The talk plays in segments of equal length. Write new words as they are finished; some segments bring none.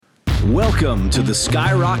Welcome to the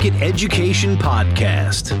Skyrocket Education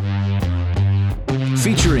Podcast,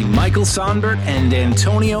 featuring Michael Sonbert and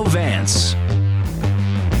Antonio Vance.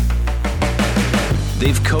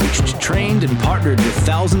 They've coached, trained, and partnered with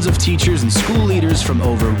thousands of teachers and school leaders from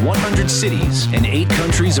over 100 cities and 8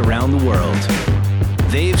 countries around the world.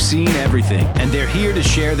 They've seen everything, and they're here to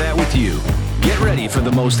share that with you. Get ready for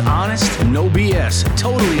the most honest, no BS,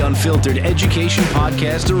 totally unfiltered education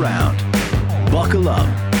podcast around. Buckle up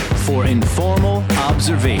for Informal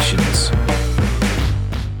Observations.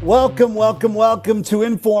 Welcome to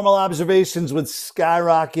Informal Observations with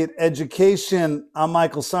Skyrocket Education. I'm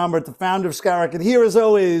Michael Sonbert, the founder of Skyrocket, here as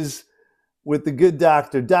always with the good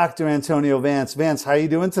doctor, Dr. Antonio Vance. Vance, how you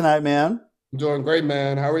doing tonight, man? I'm doing great,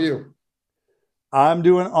 man. How are you? I'm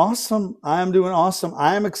doing awesome. I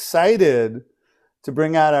am excited to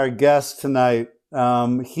bring out our guest tonight.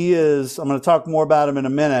 I'm going to talk more about him in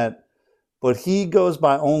a minute, but he goes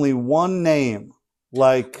by only one name,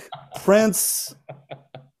 like Prince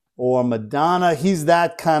or Madonna. He's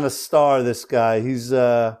that kind of star, this guy. He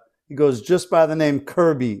goes just by the name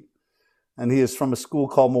Kirby, and he is from a school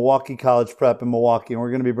called Milwaukee College Prep in Milwaukee, and we're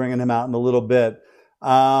going to be bringing him out in a little bit.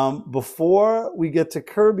 Before we get to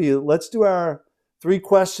Kirby, let's do our 3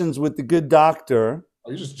 questions with the good doctor. Oh,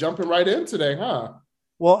 you're just jumping right in today, huh?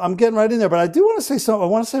 Well, I'm getting right in there, but I do want to say something. I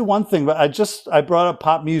want to say one thing, but I brought up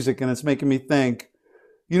pop music, and it's making me think.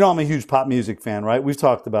 You know, I'm a huge pop music fan, right? We've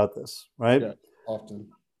talked about this, right? Yeah, often.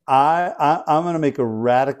 I'm going to make a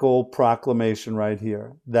radical proclamation right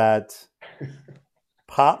here that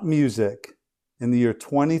pop music in the year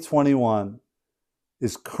 2021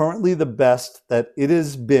 is currently the best that it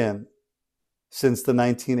has been since the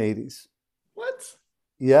 1980s. What?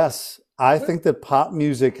 Yes, I think that pop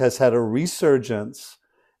music has had a resurgence,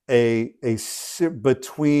 between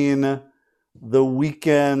The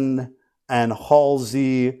Weeknd and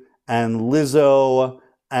Halsey and Lizzo,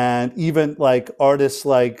 and even like artists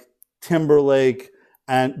like Timberlake,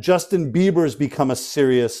 and Justin Bieber's become a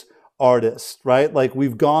serious artist, right? Like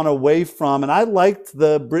we've gone away from, and I liked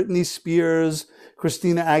the Britney Spears,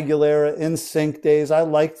 Christina Aguilera, NSYNC days. I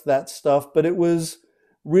liked that stuff, but it was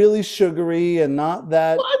really sugary and not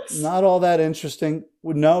all that interesting.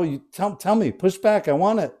 No, you tell me, push back. I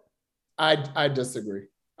want it. I disagree.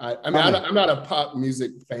 I'm not a pop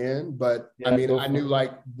music fan, but yeah, I knew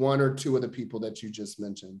like 1 or 2 of the people that you just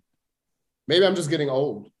mentioned. Maybe I'm just getting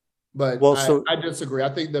old, but I disagree. I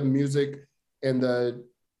think the music and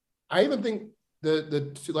I even think the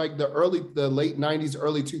late 90s,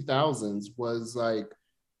 early 2000s was like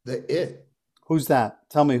the it. Who's that?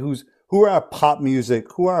 Tell me who are our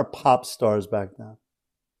pop stars back then?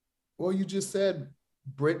 Well, you just said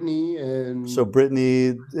Britney and... So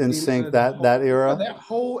Britney, NSYNC, that era? That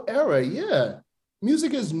whole era, yeah.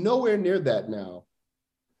 Music is nowhere near that now.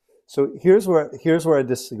 So here's where I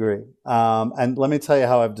disagree. And let me tell you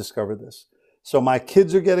how I've discovered this. So my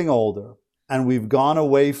kids are getting older, and we've gone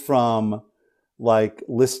away from like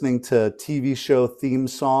listening to TV show theme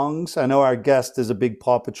songs. I know our guest is a big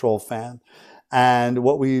Paw Patrol fan. And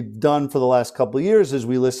what we've done for the last couple of years is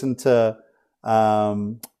we listen to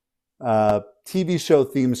TV show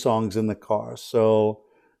theme songs in the car. So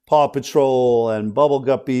Paw Patrol and Bubble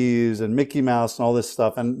Guppies and Mickey Mouse and all this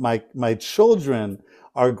stuff. And my children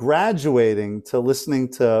are graduating to listening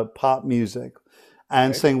to pop music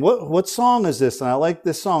and saying, what song is this? And I like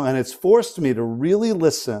this song. And it's forced me to really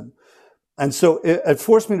listen. And so it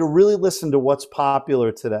forced me to really listen to what's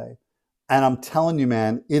popular today. And I'm telling you,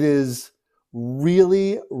 man, it is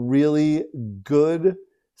really, really good,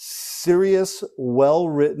 serious,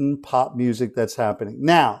 well-written pop music that's happening.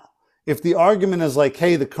 Now, if the argument is like,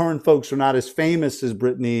 hey, the current folks are not as famous as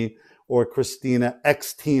Britney or Christina,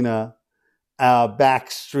 Tina,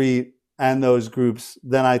 Backstreet, and those groups,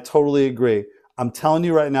 then I totally agree. I'm telling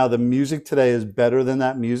you right now, the music today is better than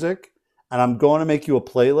that music, and I'm going to make you a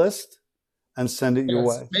playlist and send it your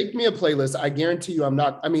way. Make me a playlist. I guarantee you I'm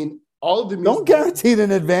not, all of the music. Don't guarantee it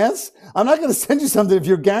in advance. I'm not going to send you something if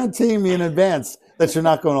you're guaranteeing me in advance that you're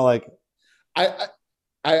not going to like it.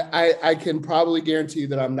 I can probably guarantee you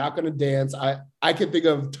that I'm not going to dance. I can think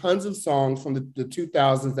of tons of songs from the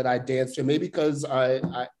 2000s that I danced to. Maybe because I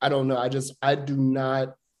don't know. I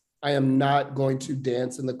am not going to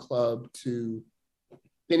dance in the club to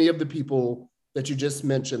any of the people that you just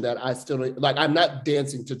mentioned that I still like. I'm not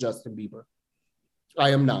dancing to Justin Bieber. I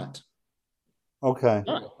am not. Okay.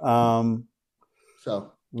 Send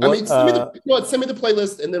me the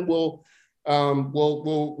playlist, and then we'll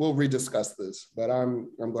rediscuss this. But I'm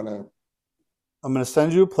gonna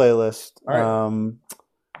send you a playlist. All right.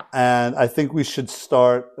 And I think we should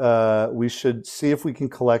start. We should see if we can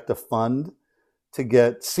collect a fund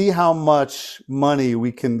see how much money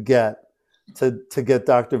we can get to get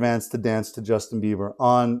Dr. Vance to dance to Justin Bieber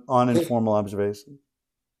on informal observation.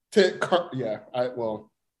 Yeah.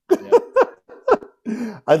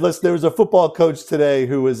 There was a football coach today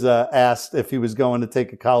who was asked if he was going to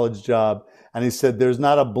take a college job, and he said, "There's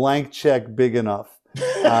not a blank check big enough."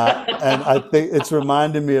 And I think it's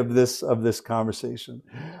reminded me of this conversation.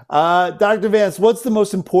 Dr. Vance, what's the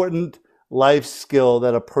most important life skill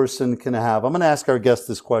that a person can have? I'm going to ask our guest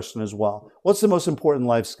this question as well. What's the most important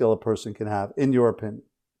life skill a person can have, in your opinion?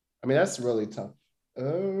 I mean, that's really tough.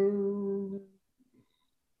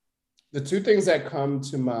 The two things that come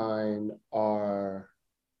to mind are,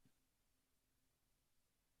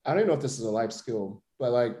 I don't know if this is a life skill,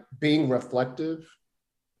 but like being reflective.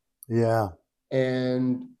 Yeah.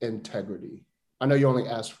 And integrity. I know you only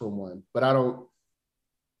asked for one, but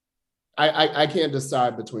I can't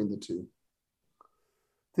decide between the two.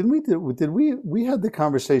 Did we had the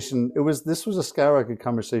conversation? This was a Skyrocket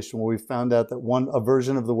conversation where we found out that a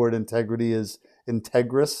version of the word integrity is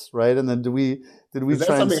integrous, right? And then did we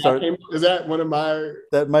try and start? Is that one of my?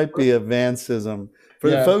 That might be a Vancism for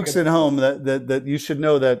the folks at home. That you should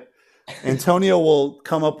know that Antonio will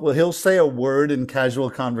come up with. He'll say a word in casual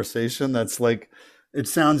conversation that's like, it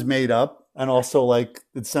sounds made up, and also like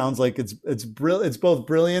it sounds like it's both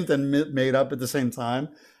brilliant and made up at the same time,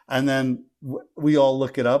 and then we all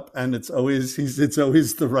look it up, and it's always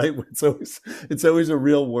the right. It's always a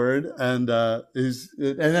real word, and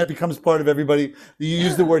that becomes part of everybody. You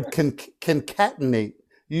use the word concatenate.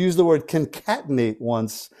 You used the word concatenate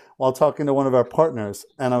once while talking to one of our partners,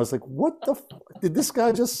 and I was like, "What the did this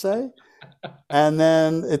guy just say?" And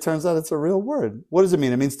then it turns out it's a real word. What does it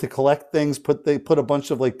mean? It means to collect things, put a bunch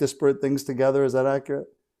of like disparate things together. Is that accurate?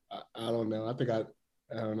 I don't know. I think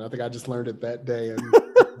I just learned it that day, and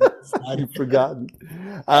You've forgotten.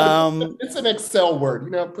 It's an Excel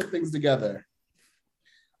word, put things together.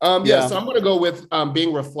 So I'm going to go with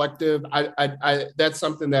being reflective. I that's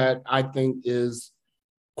something that I think is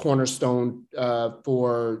cornerstone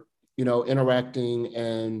for interacting,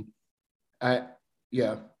 and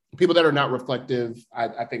people that are not reflective,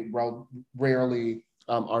 I think rarely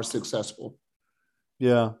are successful.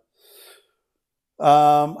 Yeah.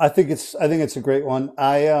 I think it's a great one.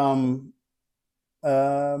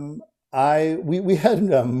 We had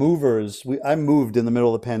movers. I moved in the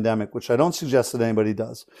middle of the pandemic, which I don't suggest that anybody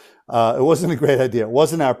does. It wasn't a great idea. It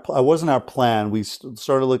wasn't our plan. We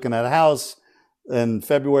started looking at a house in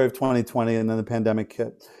February of 2020, and then the pandemic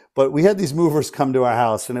hit. But we had these movers come to our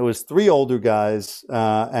house, and it was 3 older guys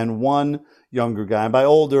and 1 younger guy. And by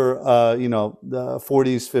older, the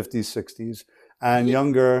 40s, 50s, 60s, and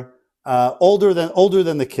younger, older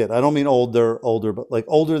than the kid. I don't mean older, but like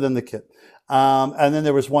older than the kid. And then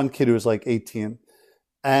there was 1 kid who was like 18,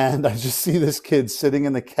 and I just see this kid sitting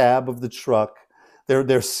in the cab of the truck.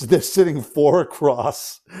 They're sitting 4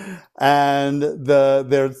 across, and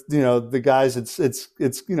the guys.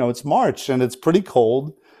 It's March, and it's pretty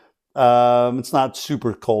cold. It's not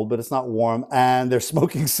super cold, but it's not warm, and they're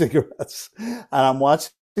smoking cigarettes. And I'm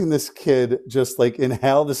watching this kid just like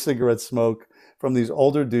inhale the cigarette smoke from these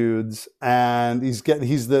older dudes, and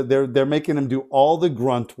they're making him do all the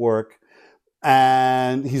grunt work,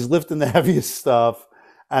 and he's lifting the heaviest stuff,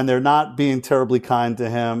 and they're not being terribly kind to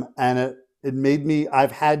him. And it made me,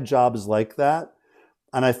 I've had jobs like that,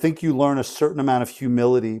 and I think you learn a certain amount of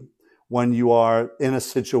humility when you are in a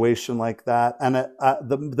situation like that. And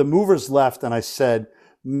the movers left, and I said,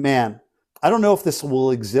 man, I don't know if this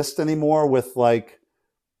will exist anymore with like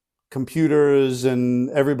computers and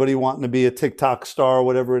everybody wanting to be a TikTok star or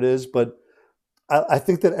whatever it is, but I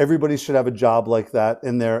think that everybody should have a job like that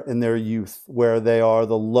in their youth, where they are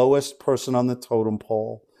the lowest person on the totem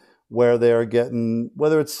pole, where they are getting,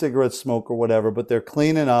 whether it's cigarette smoke or whatever, but they're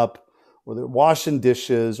cleaning up, or they're washing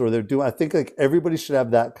dishes, or they're doing, I think like everybody should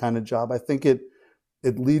have that kind of job. I think it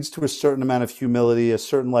leads to a certain amount of humility, a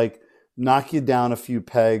certain like knock you down a few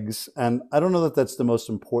pegs. And I don't know that that's the most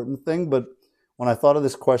important thing, but when I thought of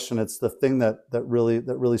this question, it's the thing that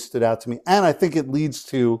really stood out to me. And I think it leads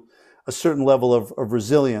to a certain level of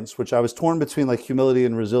resilience, which I was torn between like humility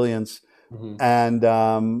and resilience. Mm-hmm. And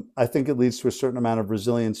I think it leads to a certain amount of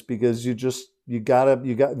resilience, because you gotta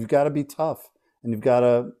be tough, and you've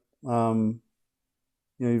gotta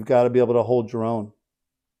you've got to be able to hold your own.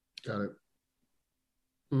 Got it.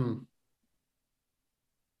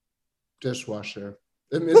 Dishwasher.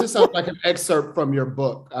 I mean, this sounds like an excerpt from your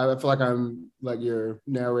book. I feel like I'm like you're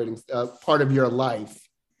narrating part of your life.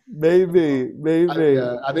 Maybe.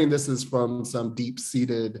 I think this is from some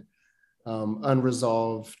deep-seated,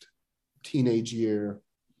 unresolved teenage year,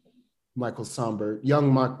 Michael Sombert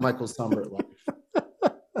life.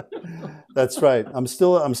 That's right. I'm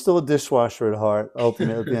still a dishwasher at heart,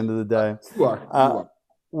 ultimately, at the end of the day. You are. You Uh,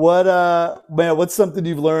 are. what's something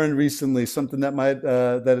you've learned recently? Something that might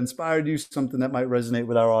that inspired you? Something that might resonate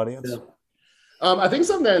with our Yeah. audience? I think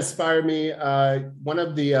something that inspired me. One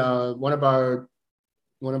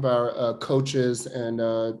of our coaches and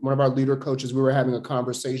one of our leader coaches. We were having a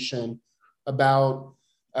conversation about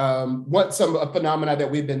what some a phenomena that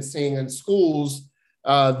we've been seeing in schools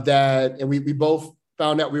and we both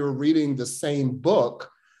found out we were reading the same book,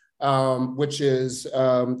 which is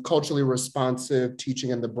Culturally Responsive Teaching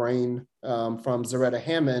in the Brain from Zaretta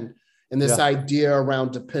Hammond, and this Yeah. idea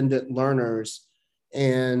around dependent learners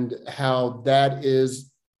and how that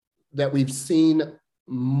we've seen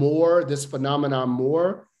this phenomenon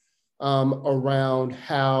more around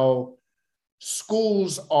how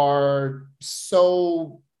schools are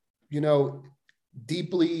so,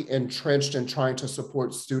 deeply entrenched in trying to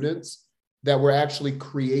support students that we're actually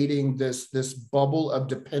creating this bubble of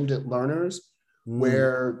dependent learners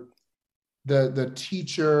where the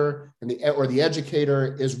teacher or the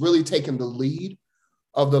educator is really taking the lead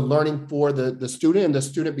of the learning for the student, and the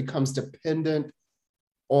student becomes dependent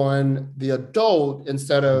on the adult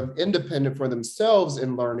instead of independent for themselves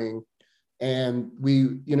in learning. And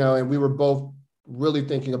we were both really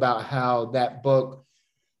thinking about how that book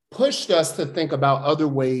pushed us to think about other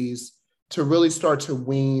ways to really start to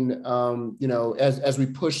wean, as we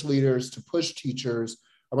push leaders to push teachers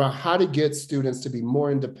around how to get students to be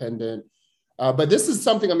more independent. But this is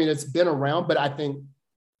something, it's been around, but I think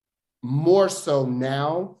more so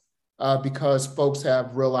now because folks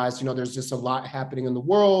have realized, there's just a lot happening in the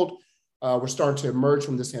world. We're starting to emerge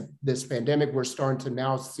from this pandemic. We're starting to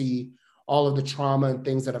now see all of the trauma and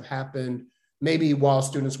things that have happened, maybe while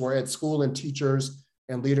students were at school, and teachers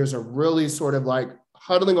and leaders are really sort of like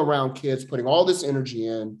huddling around kids, putting all this energy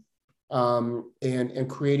in and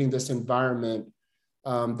creating this environment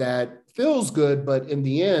that feels good, but in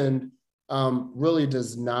the end, really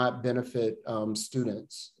does not benefit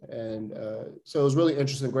students. And so it was really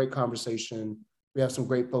interesting, great conversation. We have some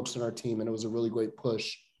great folks in our team, and it was a really great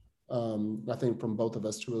push, I think, from both of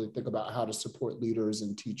us to really think about how to support leaders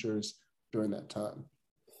and teachers during that time.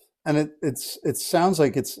 And it sounds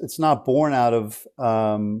like it's not born out of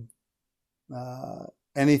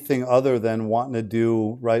anything other than wanting to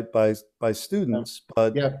do right by students,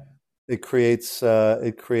 but yeah. it creates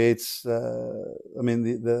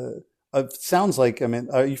it sounds like,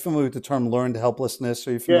 are you familiar with the term learned helplessness?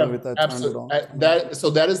 Are you familiar with that term at all?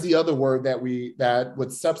 That is the other word that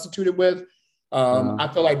was substituted with. I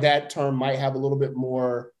feel like that term might have a little bit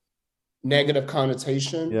more negative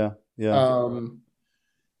connotation. Yeah.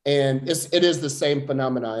 And it is the same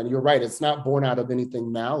phenomenon. And you're right, it's not born out of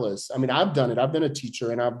anything malice. I've done it. I've been a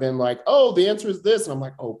teacher and I've been like, oh, the answer is this. And I'm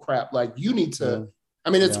like, oh crap, like you need to,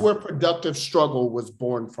 it's where productive struggle was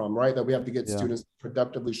born from, right? That we have to get students to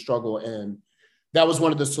productively struggle. And that was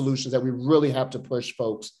one of the solutions that we really have to push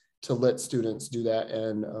folks to let students do that.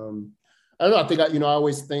 And I don't know, I think, I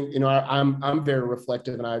always think, I'm very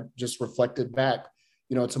reflective, and I just reflected back,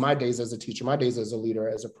 to my days as a teacher, my days as a leader,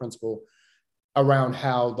 as a principal, around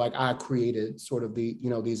how like I created sort of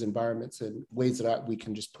these environments and ways that we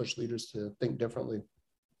can just push leaders to think differently.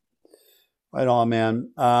 Right on, man.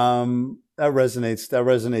 That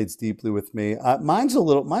resonates deeply with me. Mine's a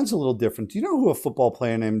little different. Do you know who a football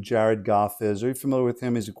player named Jared Goff is? Are you familiar with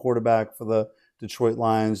him? He's a quarterback for the Detroit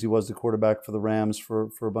Lions. He was the quarterback for the Rams for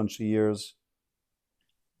a bunch of years.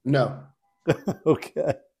 No.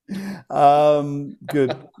 Okay.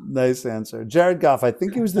 Good. Nice answer. Jared Goff, I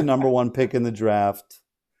think he was the number one pick in the draft.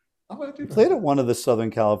 He played at one of the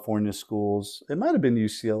Southern California schools. It might have been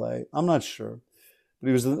UCLA. I'm not sure. But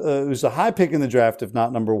he was a high pick in the draft, if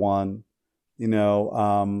not number one. I'm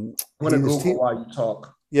going to Google while you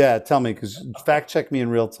talk. Yeah, tell me, because fact check me in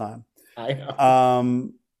real time. I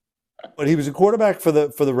know. But he was a quarterback for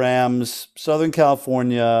the Rams, Southern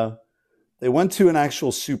California. They went to an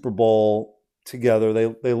actual Super Bowl together.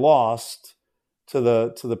 They lost to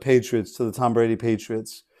the Patriots, to the Tom Brady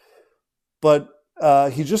Patriots. But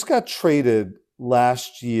he just got traded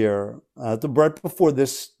last year, right before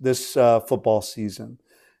this football season.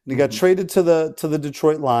 And he got traded to the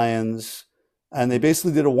Detroit Lions, and they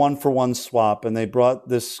basically did a 1-for-1 swap. And they brought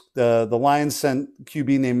the Lions sent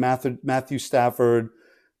QB named Matthew Stafford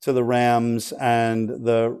to the Rams, and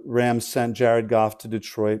the Rams sent Jared Goff to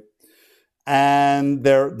Detroit. And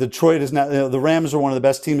Detroit is now, the Rams are one of the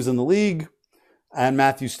best teams in the league, and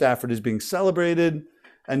Matthew Stafford is being celebrated.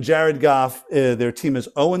 And Jared Goff, their team is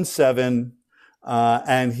 0-7,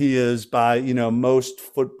 and he is, by most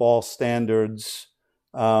football standards,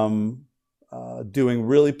 doing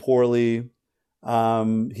really poorly.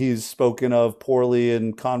 He's spoken of poorly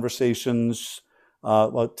in conversations,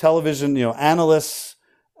 television, analysts,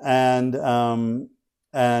 and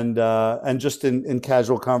just in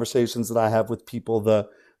casual conversations that I have with people, the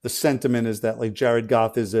sentiment is that like Jared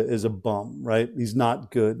Goff is a bum, right? He's not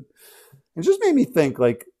good. It just made me think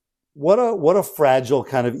like what a fragile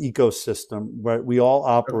kind of ecosystem, right? We all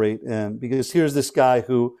operate in, because here's this guy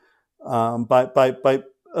who, by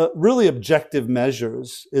really objective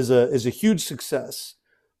measures, is a huge success.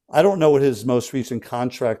 I don't know what his most recent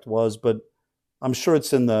contract was, but I'm sure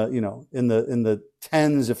it's in the in the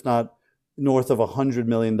tens, if not north of $100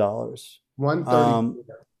 million.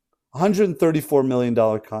 134 $million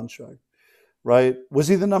contract, right? Was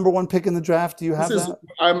he the number one pick in the draft? Do you have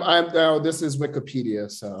that? This is Wikipedia,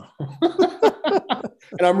 so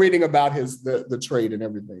and I'm reading about the trade and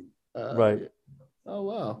everything. Right. Oh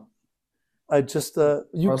wow. I just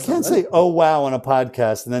you can't say "oh wow" on a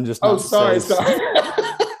podcast and then just sorry.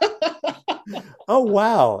 Oh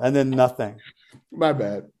wow, and then nothing. My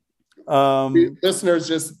bad. Listeners,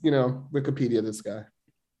 just Wikipedia this guy.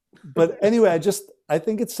 But anyway, I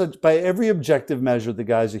think it's by every objective measure, the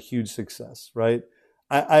guy's a huge success, right?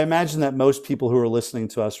 I imagine that most people who are listening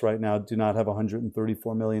to us right now do not have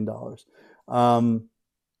 $134 million.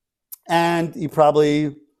 And he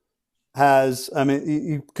probably has,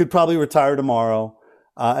 he could probably retire tomorrow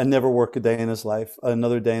and never work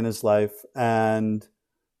another day in his life, and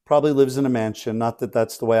probably lives in a mansion. Not that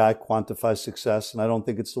that's the way I quantify success, and I don't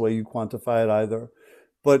think it's the way you quantify it either.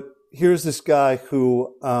 But here's this guy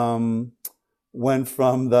who went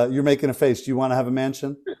from you're making a face. Do you want to have a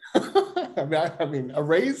mansion? I mean, a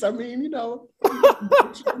raise. I'm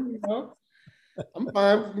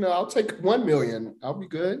fine. I'll take 1 million. I'll be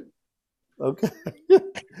good. Okay.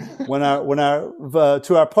 When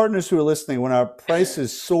to our partners who are listening, when our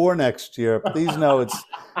prices soar next year, please know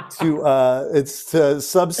it's to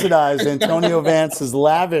subsidize Antonio Vance's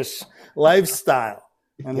lavish lifestyle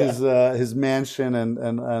and his mansion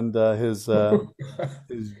and his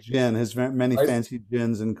gin, his many fancy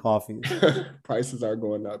gins and coffees. Prices are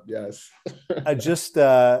going up. Yes. I just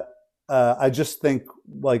think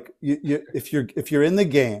like if you're in the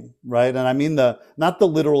game, right? And I mean not the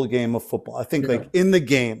literal game of football. I think like in the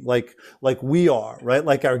game, like we are, right?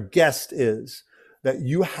 Like our guest is, that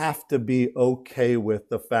you have to be okay with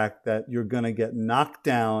the fact that you're going to get knocked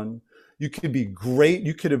down. You could be great.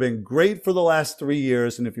 You could have been great for the last 3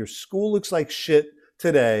 years. And if your school looks like shit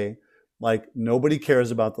today, like nobody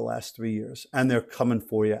cares about the last 3 years, and they're coming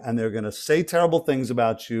for you, and they're going to say terrible things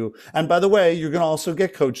about you. And by the way, you're going to also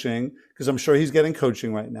get coaching, because I'm sure he's getting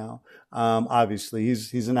coaching right now. Obviously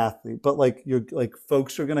he's an athlete, but like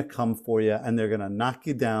folks are going to come for you, and they're going to knock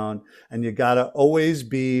you down, and you got to always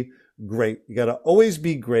be great. You got to always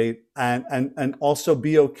be great, and also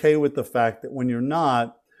be okay with the fact that when you're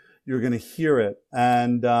not, you're going to hear it.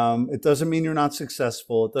 And it doesn't mean you're not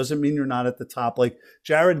successful. It doesn't mean you're not at the top. Like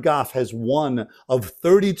Jared Goff has one of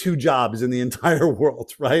 32 jobs in the entire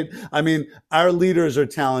world, right? I mean, our leaders are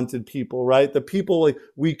talented people, right? The people like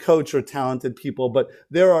we coach are talented people, but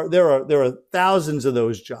there are thousands of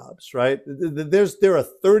those jobs, right? There are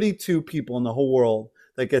 32 people in the whole world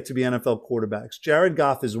that get to be NFL quarterbacks. Jared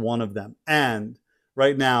Goff is one of them. And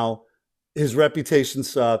right now, his reputation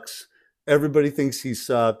sucks. Everybody thinks he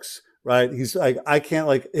sucks, right? He's like, I can't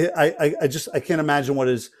imagine what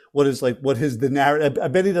his the narrative. I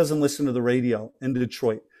bet he doesn't listen to the radio in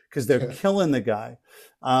Detroit because they're killing the guy.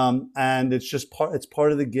 And it's just it's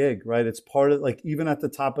part of the gig, right? It's part of, like, even at the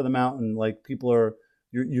top of the mountain, like, people are,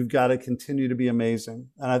 you've got to continue to be amazing.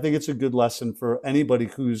 And I think it's a good lesson for anybody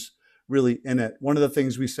who's really in it. One of the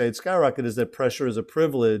things we say at Skyrocket is that pressure is a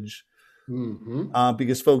privilege,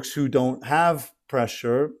 because folks who don't have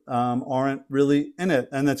pressure aren't really in it,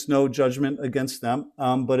 and that's no judgment against them.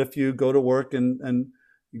 But if you go to work and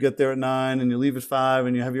you get there at 9 and you leave at 5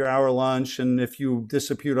 and you have your hour lunch, and if you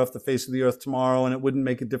disappeared off the face of the earth tomorrow and it wouldn't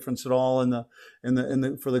make a difference at all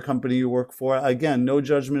for the company you work for, again, no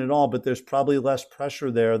judgment at all. But there's probably less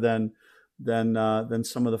pressure there than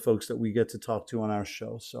some of the folks that we get to talk to on our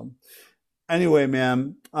show. So anyway,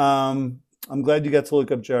 man, I'm glad you got to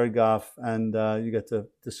look up Jared Goff and you get to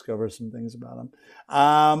discover some things about him.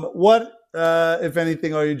 What, if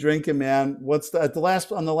anything, are you drinking, man? On the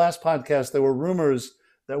last podcast, there were rumors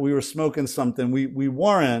that we were smoking something. We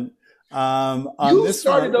weren't. You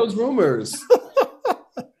started those rumors.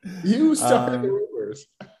 You started the rumors.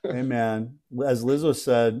 Hey, man, as Lizzo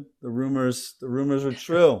said, the rumors are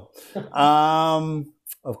true.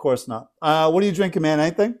 Of course not. What are you drinking, man?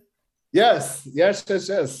 Anything? Yes.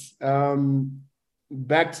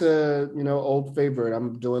 Back to, old favorite.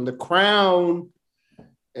 I'm doing the Crown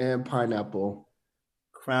and pineapple.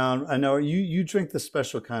 Crown. I know you drink the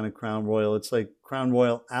special kind of Crown Royal. It's like Crown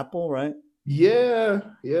Royal apple, right? Yeah.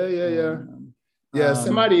 Yeah,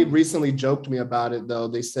 somebody recently joked me about it though.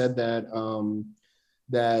 They said that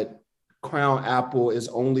that Crown Apple is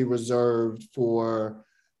only reserved for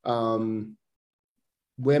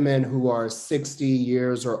women who are 60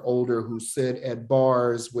 years or older who sit at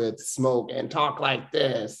bars with smoke and talk like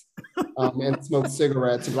this and smoke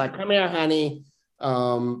cigarettes and like, come here, honey.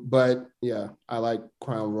 But yeah, I like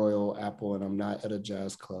Crown Royal Apple and I'm not at a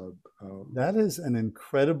jazz club. That is an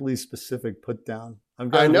incredibly specific put down.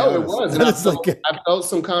 I know it was. And I felt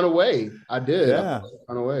some kind of way. I did. Yeah. I felt some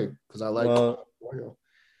kind of way because I like Royal.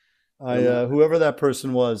 Whoever that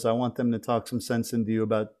person was, I want them to talk some sense into you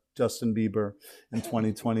about Justin Bieber in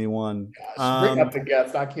 2021. Bring up the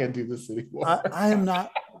guest. I can't do this anymore. I am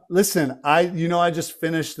not. Listen, I just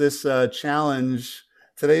finished this challenge.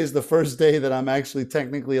 Today is the first day that I'm actually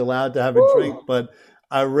technically allowed to have a drink, but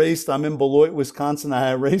I'm in Beloit, Wisconsin.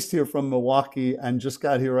 I raced here from Milwaukee and just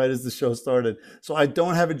got here right as the show started. So I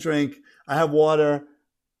don't have a drink. I have water.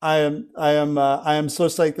 I am so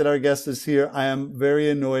psyched that our guest is here. I am very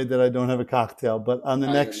annoyed that I don't have a cocktail, but on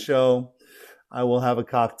the next show, I will have a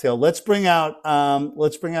cocktail. Let's bring out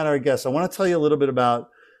our guest. I want to tell you a little bit about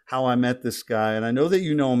how I met this guy, and I know that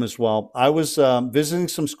you know him as well. I was visiting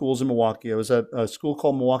some schools in Milwaukee. I was at a school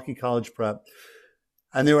called Milwaukee College Prep,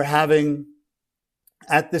 and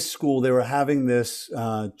at this school they were having this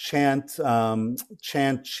chant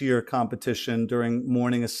cheer competition during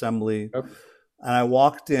morning assembly. Yep. And I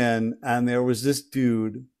walked in, and there was this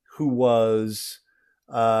dude who was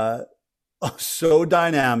so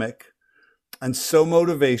dynamic and so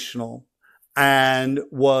motivational, and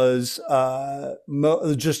was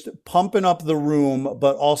just pumping up the room,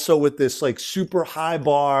 but also with this like super high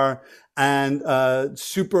bar and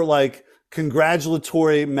super like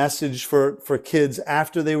congratulatory message for kids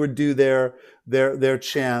after they would do their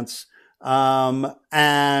chants.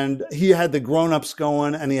 And he had the grown-ups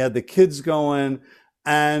going and he had the kids going.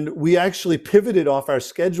 And we actually pivoted off our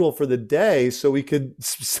schedule for the day so we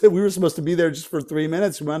were supposed to be there just for 3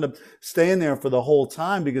 minutes. We wound up staying there for the whole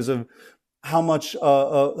time because of how much,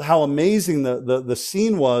 how amazing the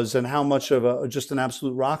scene was and how much of just an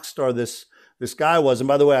absolute rock star this guy was. And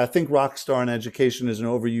by the way, I think rock star in education is an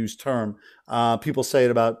overused term. People say it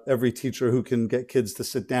about every teacher who can get kids to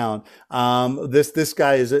sit down. This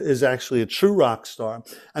guy is actually a true rock star.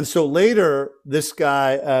 And so later, this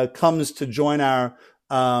guy comes to join our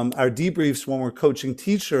debriefs when we're coaching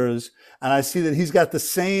teachers, and I see that he's got the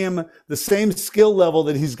same skill level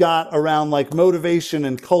that he's got around like motivation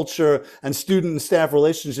and culture and student and staff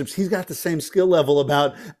relationships. He's got the same skill level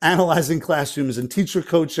about analyzing classrooms and teacher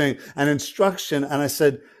coaching and instruction. And I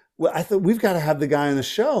said, well, I thought we've got to have the guy on the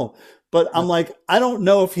show. But I'm like, I don't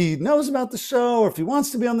know if he knows about the show or if he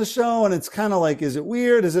wants to be on the show. And it's kind of like, is it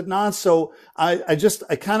weird? Is it not? So I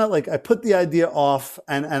put the idea off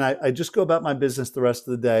and I just go about my business the rest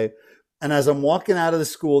of the day. And as I'm walking out of the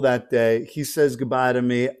school that day, he says goodbye to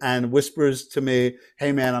me and whispers to me,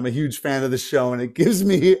 hey man, I'm a huge fan of the show. And it gives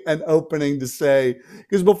me an opening to say,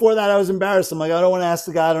 because before that I was embarrassed. I'm like, I don't want to ask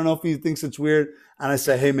the guy. I don't know if he thinks it's weird. And I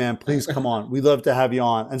say, hey man, please come on. We'd love to have you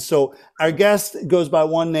on. And so our guest goes by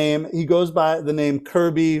one name. He goes by the name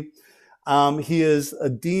Kirby. He is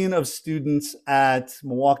a dean of students at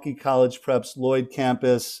Milwaukee College Prep's Lloyd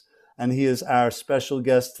campus. And he is our special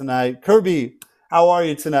guest tonight. Kirby, how are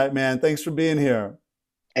you tonight, man? Thanks for being here.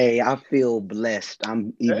 Hey, I feel blessed.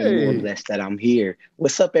 I'm even more blessed that I'm here.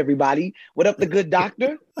 What's up, everybody? What up, the good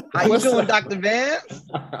doctor? How you doing, Dr. Vance?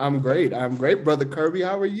 I'm great. Brother Kirby.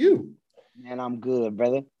 How are you? Man, I'm good,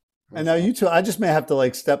 brother. And now you two, I just may have to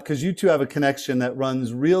like step because you two have a connection that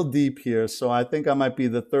runs real deep here. So I think I might be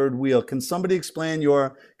the third wheel. Can somebody explain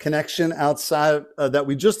your connection outside that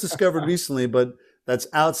we just discovered recently, but that's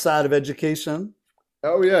outside of education?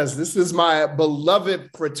 Oh, yes. This is my beloved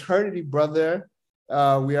fraternity brother.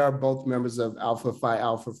 We are both members of Alpha Phi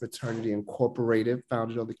Alpha Fraternity Incorporated,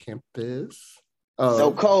 founded on the campus.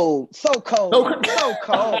 So cold.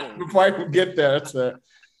 Before I can get there, it's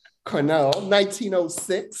Cornell,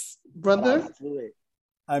 1906, brother.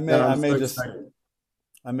 I may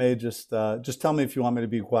just tell me if you want me to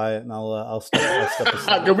be quiet, and I'll step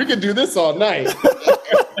aside. We can do this all night.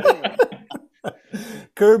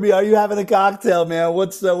 Kirby, are you having a cocktail, man?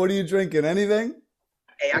 What are you drinking? Anything?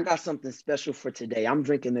 Hey, I got something special for today. I'm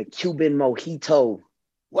drinking a Cuban mojito.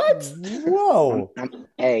 What? Whoa.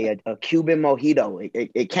 A Cuban mojito.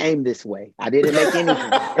 It came this way. I didn't make anything.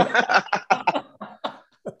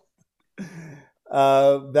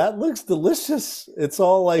 That looks delicious. It's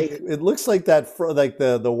all like, it looks like that, like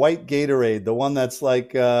the white Gatorade, the one that's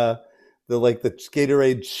like the the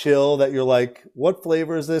Gatorade Chill that you're like, what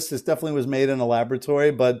flavor is this? This definitely was made in a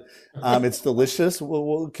laboratory, but it's delicious.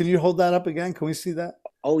 Well, can you hold that up again? Can we see that?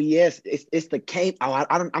 Oh yes, it's the Cayman. Oh,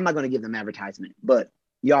 I'm not going to give them advertisement, but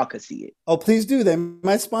y'all could see it. Oh, please do. They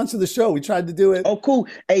might sponsor the show. We tried to do it. Oh, cool.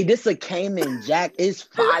 Hey, this is a Cayman Jack. It's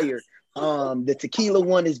fire. The tequila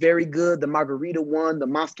one is very good. The margarita one, the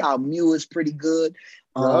Moscow Mule is pretty good.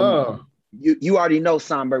 You already know,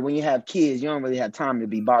 Songbird, when you have kids, you don't really have time to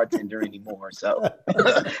be bartender anymore. So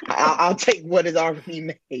I'll take what is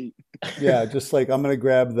already made. Yeah, just like I'm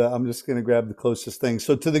just gonna grab the closest thing.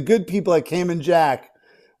 So to the good people at Cayman Jack,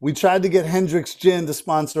 we tried to get Hendrick's Gin to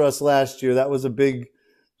sponsor us last year. That was a big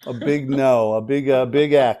no, a big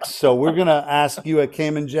X. So we're gonna ask you at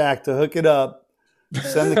Cayman Jack to hook it up,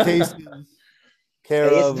 send the cases.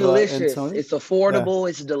 It's delicious. It's affordable.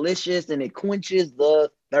 Yeah. It's delicious, and it quenches the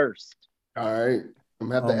thirst. All right, I'm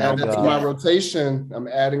gonna have to add that to my rotation. I'm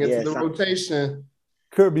adding it to the rotation.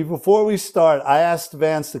 Kirby, before we start, I asked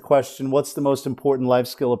Vance the question: what's the most important life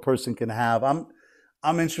skill a person can have?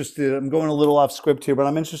 I'm interested. I'm going a little off script here, but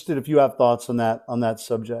I'm interested if you have thoughts on that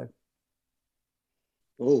subject.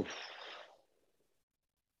 Oof.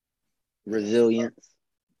 Resilience.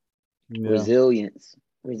 Yeah. Resilience.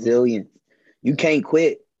 You can't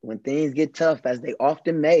quit when things get tough, as they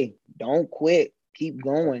often may. Don't quit. Keep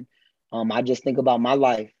going. I just think about my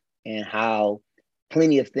life and how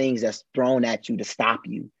plenty of things that's thrown at you to stop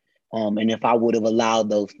you. And if I would have allowed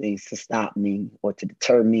those things to stop me or to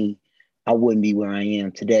deter me, I wouldn't be where I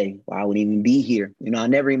am today. Or I wouldn't even be here. You know, I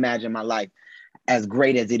never imagined my life as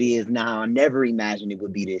great as it is now. I never imagined it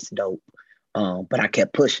would be this dope. But I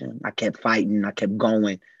kept pushing. I kept fighting. I kept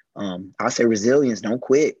going. I'll say resilience. Don't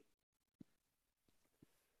quit.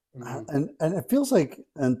 And it feels like,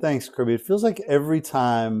 and thanks, Kirby, it feels like every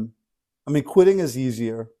time, I mean, quitting is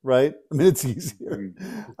easier, right? I mean, it's easier.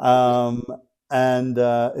 And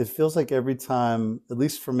it feels like every time, at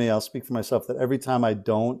least for me, I'll speak for myself, that every time I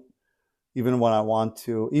don't, even when I want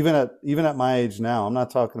to, even at my age now, I'm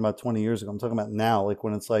not talking about 20 years ago, I'm talking about now, like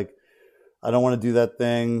when it's like, I don't want to do that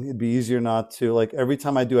thing, it'd be easier not to, like every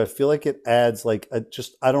time I do, I feel like it adds like,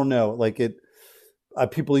 I don't know, like it,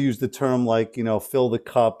 people use the term like, you know, fill the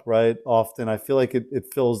cup, right? Often I feel like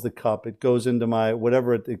it fills the cup. It goes into my,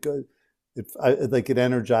 whatever it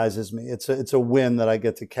energizes me. It's a win that I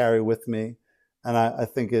get to carry with me. And I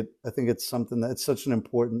think it's something that it's such an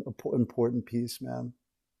important piece, man.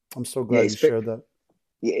 I'm so glad you shared that.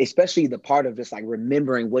 Yeah, especially the part of just like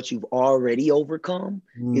remembering what you've already overcome.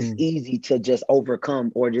 It's easy to just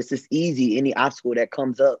overcome, or just it's easy, any obstacle that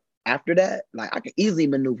comes up after that, like I can easily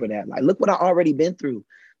maneuver that. Like, look what I've already been through.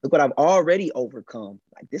 Look what I've already overcome.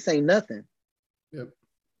 Like, this ain't nothing. Yep.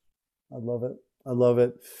 I love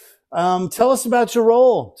it. Tell us about your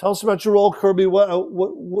role. Kirby.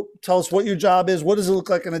 What tell us what your job is. What does it look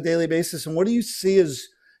like on a daily basis? And what do you see as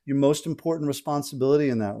your most important responsibility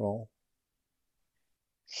in that role?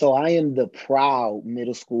 So I am the proud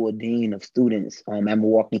middle school dean of students at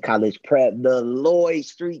Milwaukee College Prep, the Lloyd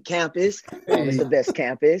Street campus. It's the best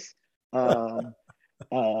campus.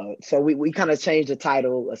 So we kind of changed the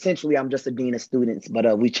title. Essentially, I'm just a dean of students,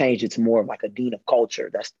 but we changed it to more of like a dean of culture.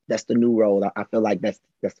 That's the new role. I feel like that's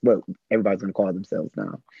what everybody's gonna call themselves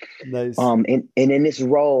now. Nice. And in this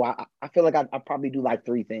role, I feel like I probably do like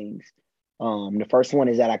three things. The first one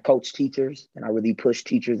is that I coach teachers and I really push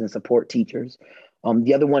teachers and support teachers.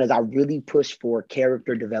 The other one is I really push for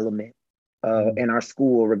character development in our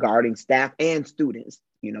school regarding staff and students.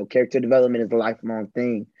 You know, character development is a lifelong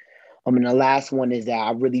thing. And the last one is that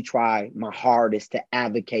I really try my hardest to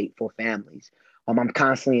advocate for families. I'm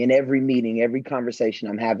constantly in every meeting, every conversation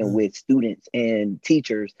I'm having with students and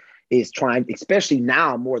teachers is trying, especially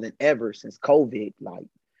now more than ever since COVID, like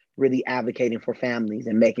really advocating for families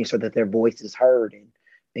and making sure that their voice is heard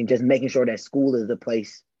and just making sure that school is a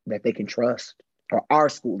place that they can trust, or our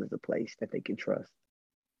school is a place that they can trust.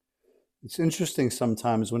 It's interesting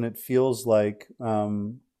sometimes when it feels like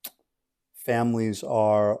families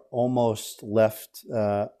are almost left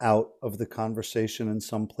out of the conversation in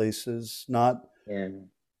some places, not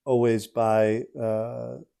always by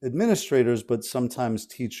administrators, but sometimes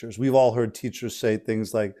teachers. We've all heard teachers say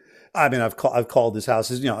things like, I mean, I've called his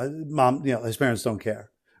house, mom, his parents don't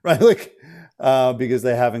care, right? Like, because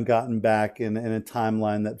they haven't gotten back in a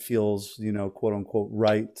timeline that feels, quote unquote,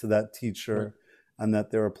 right to that teacher. Right. And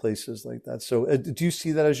that there are places like that. So do you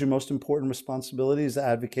see that as your most important responsibility, is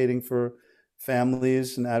advocating for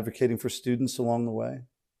families and advocating for students along the way?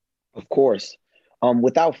 Of course.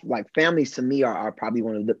 Without, like, families to me are probably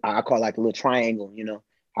one of the, I call like a little triangle,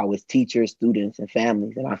 how it's teachers, students, and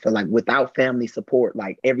families. And I feel like without family support,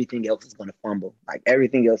 like everything else is going to fumble, like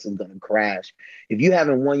everything else is going to crash. If you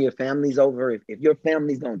haven't won your families over, if your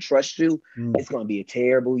families don't trust you, it's going to be a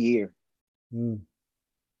terrible year.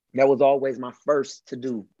 That was always my first to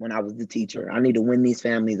do when I was the teacher. I need to win these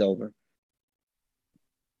families over.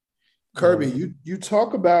 Kirby, you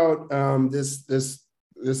talk about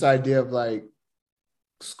this idea of like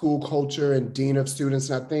school culture and dean of students,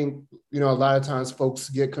 and I think a lot of times folks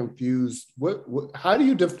get confused. How do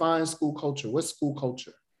you define school culture? What's school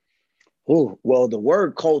culture? Oh, well, the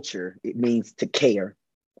word culture, it means to care.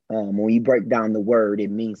 When you break down the word,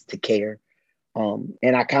 it means to care.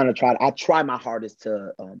 And I try my hardest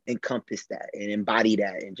to encompass that and embody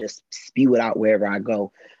that and just spew it out wherever I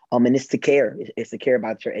go. And it's to care. It's to care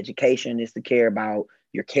about your education. It's to care about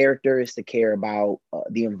your character. It's to care about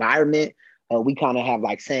the environment. We kind of have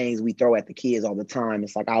like sayings we throw at the kids all the time.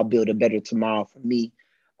 It's like, I'll build a better tomorrow for me,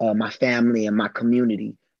 my family, and my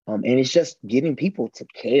community. And it's just getting people to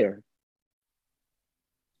care.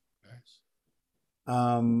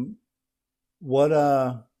 I'm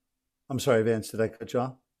sorry, Vance, did I cut you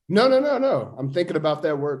off? No. I'm thinking about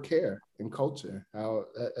that word care and culture. How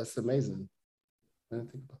that's amazing. I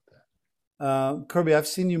didn't think about that. Kirby, I've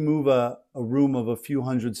seen you move a room of a few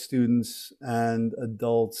hundred students and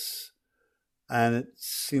adults, and it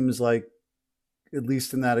seems like, at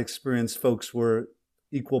least in that experience, folks were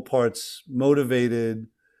equal parts motivated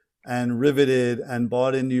and riveted and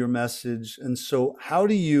bought into your message. And so how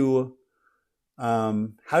do you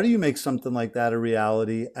make something like that a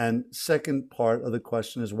reality? And second part of the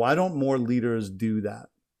question is, why don't more leaders do that?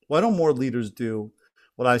 Why don't more leaders do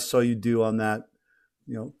what I saw you do on that,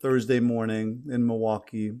 Thursday morning in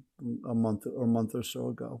Milwaukee a month or so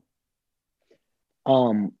ago?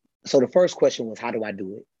 So the first question was, how do I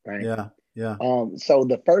do it? Right. Yeah. So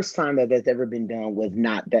the first time that's ever been done was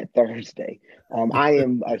not that Thursday. I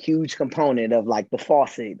am a huge component of like the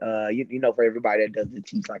faucet. For everybody that does the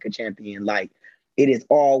Teach Like a Champion, like it is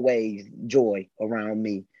always joy around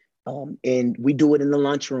me. And we do it in the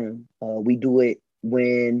lunchroom. We do it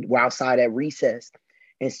when we're outside at recess.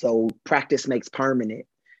 And so practice makes permanent.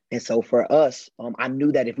 And so for us, I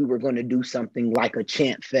knew that if we were going to do something like a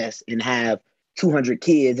chant fest and have 200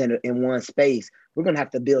 kids in one space, we're going to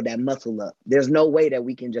have to build that muscle up. There's no way that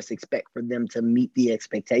we can just expect for them to meet the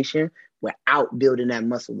expectation without building that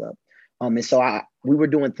muscle up. And so we were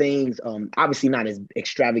doing things, obviously not as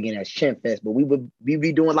extravagant as Chant Fest, but we'd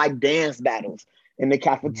be doing like dance battles in the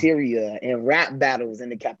cafeteria and rap battles in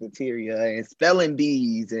the cafeteria and spelling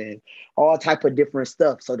bees and all type of different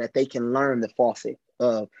stuff so that they can learn the faucet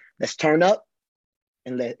of let's turn up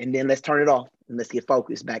and then let's turn it off and let's get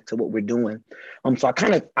focused back to what we're doing. So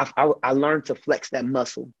I learned to flex that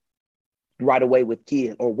muscle right away with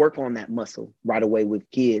kids, or work on that muscle right away with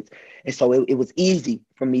kids. And so it was easy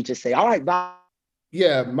for me to say, all right, bye.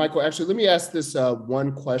 Yeah, Michael, actually, let me ask this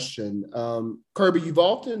one question. Kirby, you've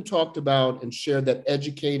often talked about and shared that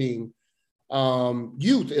educating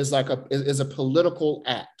youth is like a political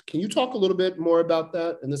act. Can you talk a little bit more about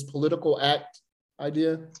that and this political act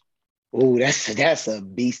idea? Oh, that's a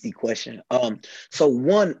beastie question. So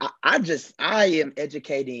one, I am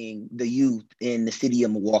educating the youth in the city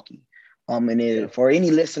of Milwaukee. For any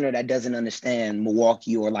listener that doesn't understand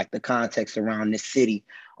Milwaukee or like the context around this city,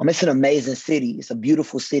 it's an amazing city. It's a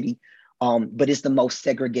beautiful city, but it's the most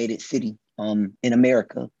segregated city in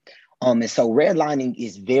America. And so redlining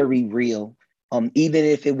is very real. Even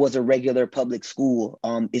if it was a regular public school,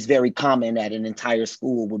 it's very common that an entire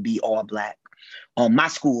school would be all Black. My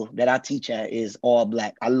school that I teach at is all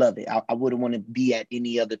Black. I love it. I wouldn't want to be at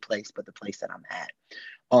any other place but the place that I'm at.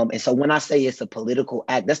 And so when I say it's a political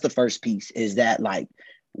act, that's the first piece, is that like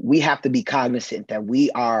we have to be cognizant that we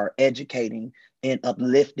are educating and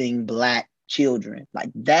uplifting Black children. Like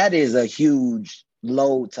that is a huge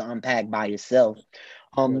load to unpack by itself.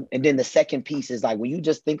 And then the second piece is like, when you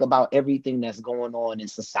just think about everything that's going on in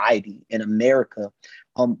society, in America,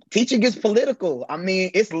 teaching is political. I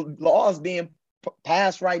mean, it's laws being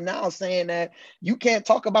passed right now saying that you can't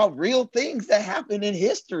talk about real things that happened in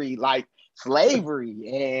history, like slavery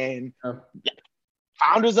and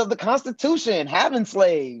founders of the Constitution having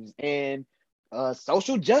slaves and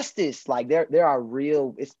social justice. Like there are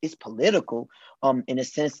real, it's political in a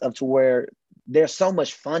sense of to where there's so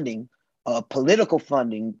much funding, political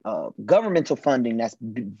funding, governmental funding that's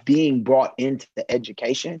being brought into the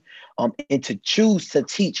education, and to choose to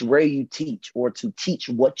teach where you teach or to teach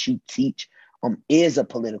what you teach is a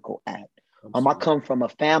political act. I come from a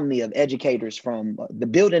family of educators. From the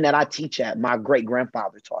building that I teach at, my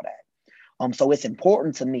great-grandfather taught at. So it's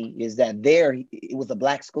important to me is that it was a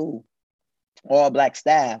Black school. all Black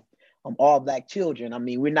staff, all Black children. I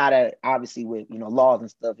mean, we're not obviously with, laws and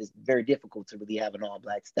stuff, it's very difficult to really have an all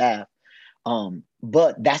Black staff.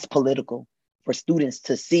 But that's political for students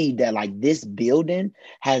to see that like this building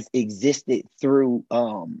has existed through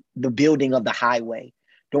the building of the highway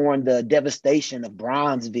during the devastation of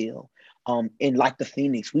Bronzeville. And like the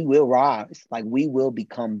Phoenix, we will rise, like we will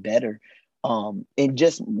become better. And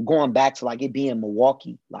just going back to like it being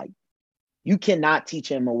Milwaukee, like you cannot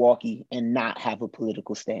teach in Milwaukee and not have a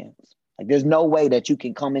political stance. Like there's no way that you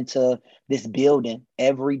can come into this building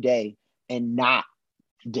every day and not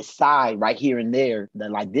decide right here and there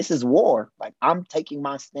that like this is war. Like I'm taking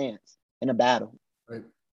my stance in a battle. Right.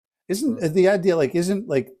 Isn't the idea isn't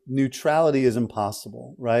neutrality is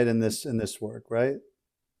impossible, right? In this work, right?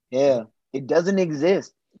 Yeah, it doesn't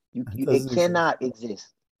exist. It cannot exist.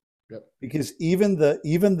 Yep. Because even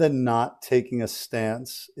the not taking a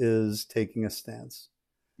stance is taking a stance.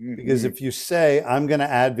 Mm-hmm. Because if you say, I'm going to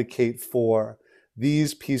advocate for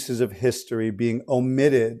these pieces of history being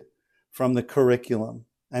omitted from the curriculum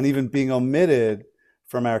and even being omitted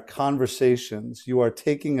from our conversations, you are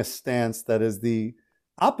taking a stance that is the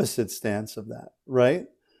opposite stance of that, right?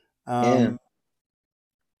 And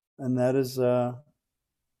that is,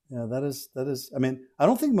 that is, I mean, I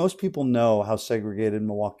don't think most people know how segregated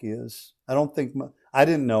Milwaukee is. I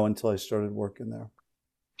didn't know until I started working there.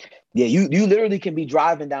 Yeah, you literally can be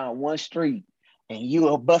driving down one street and you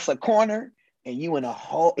will bust a corner and you in a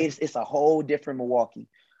whole, it's a whole different Milwaukee.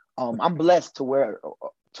 I'm blessed to where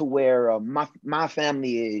my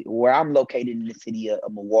family, where I'm located in the city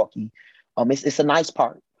of Milwaukee. It's a nice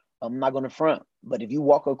part. I'm not going to front, but if you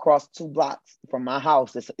walk across 2 blocks from my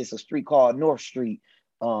house, it's a street called North Street.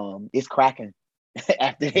 It's cracking.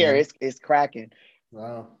 After there, it's cracking.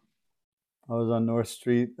 Wow. I was on North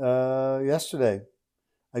Street yesterday.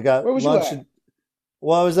 I got Where was lunch. You at?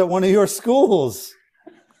 Well, I was at one of your schools.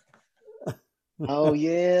 Oh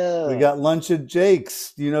yeah. We got lunch at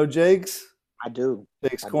Jake's. Do you know Jake's? I do.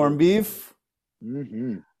 Jake's corned beef.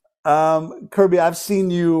 Mm-hmm. Kirby, I've seen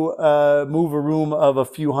you move a room of a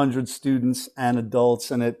few hundred students and adults,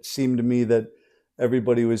 and it seemed to me that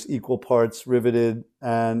everybody was equal parts riveted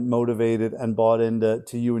and motivated and bought into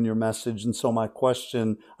you and your message. And so I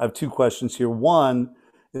have 2 questions here. One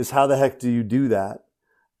is, how the heck do you do that?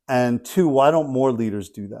 And 2, why don't more leaders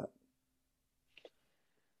do that?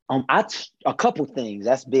 A couple things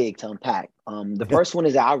that's big to unpack. The first one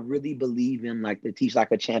is that I really believe in the Teach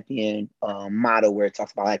Like a Champion motto, where it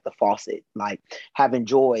talks about the faucet, having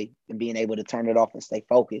joy and being able to turn it off and stay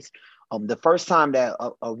focused. The first time that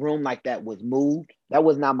a room like that was moved, that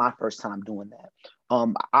was not my first time doing that.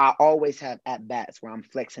 I always have at-bats where I'm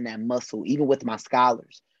flexing that muscle, even with my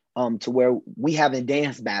scholars, to where we having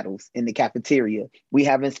dance battles in the cafeteria, we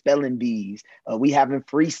having spelling bees, we having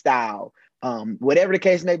freestyle, whatever the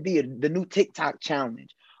case may be, the new TikTok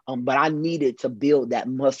challenge. But I needed to build that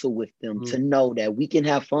muscle with them to know that we can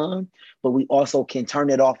have fun, but we also can turn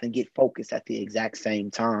it off and get focused at the exact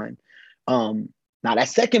same time. Now that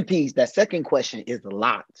second piece, that second question is a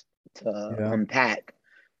lot to unpack.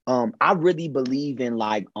 I really believe in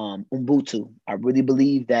Ubuntu. I really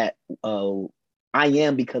believe that I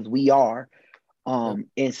am because we are.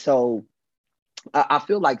 And so I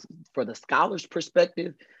feel like for the scholars'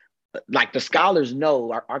 perspective, the scholars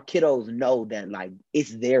know, our kiddos know that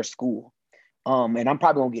it's their school. And I'm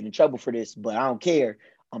probably gonna get in trouble for this, but I don't care.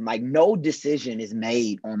 No decision is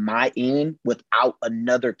made on my end without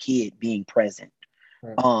another kid being present.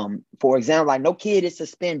 Right. For example, no kid is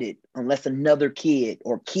suspended unless another kid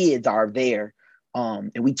or kids are there.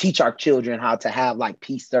 And we teach our children how to have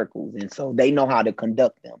peace circles. And so they know how to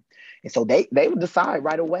conduct them. And so they will decide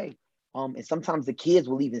right away. And sometimes the kids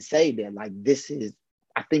will even say that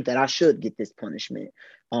I think that I should get this punishment,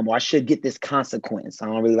 or I should get this consequence. I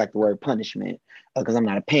don't really like the word punishment because I'm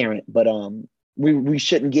not a parent, but we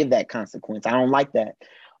shouldn't give that consequence. I don't like that.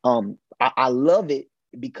 I love it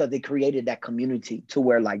because it created that community to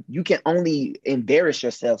where you can only embarrass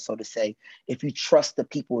yourself, so to say, if you trust the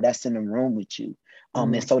people that's in the room with you.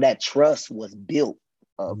 And so that trust was built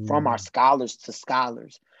from our scholars to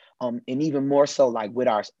scholars. And even more so with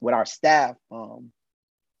our staff,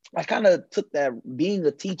 I kind of took that, being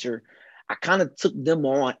a teacher, I kind of took them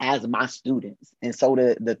on as my students. And so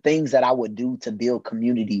the things that I would do to build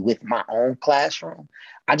community with my own classroom,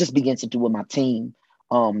 I just began to do with my team,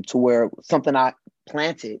 to where something I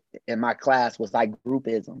planted in my class was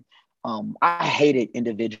groupism. I hated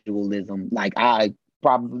individualism. I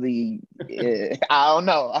probably, I don't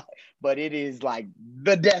know, but it is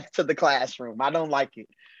the death to the classroom. I don't like it.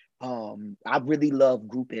 I really love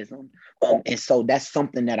groupism. And so that's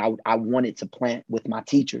something that I wanted to plant with my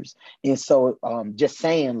teachers. And so just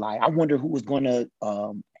saying, like, I wonder who was going to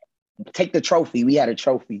take the trophy. We had a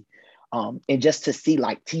trophy. And just to see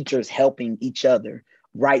like teachers helping each other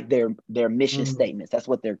write their mission statements. That's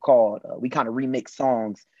what they're called. We kind of remix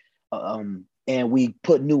songs and we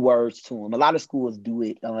put new words to them. A lot of schools do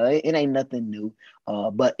it. It ain't nothing new,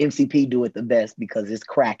 but MCP do it the best because it's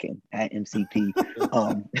cracking at MCP.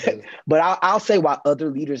 But I'll say why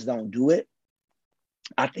other leaders don't do it.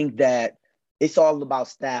 I think that it's all about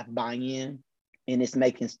staff buy-in, and it's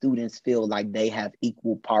making students feel like they have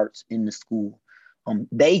equal parts in the school.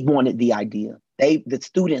 They wanted the idea. The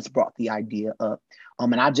students brought the idea up,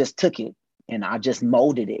 and I just took it and I just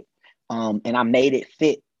molded it, and I made it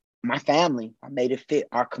fit my family. I made it fit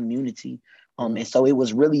our community, and so it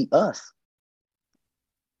was really us.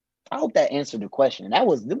 I hope that answered the question. There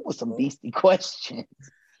was some beastie questions.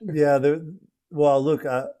 Yeah. Well, look,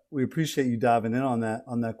 we appreciate you diving in on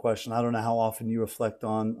that question. I don't know how often you reflect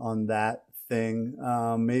on that thing.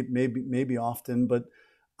 Maybe often, but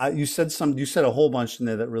you said a whole bunch in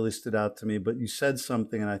there that really stood out to me, but you said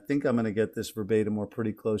something, and I think I'm going to get this verbatim or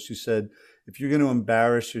pretty close. You said, if you're going to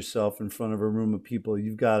embarrass yourself in front of a room of people,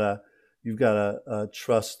 you've got to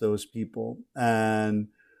trust those people. And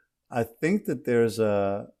I think that there's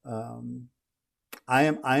I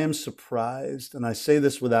am surprised, and I say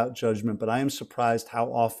this without judgment, but I am surprised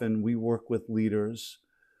how often we work with leaders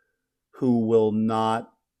who will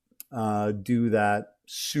not do that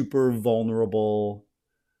super vulnerable.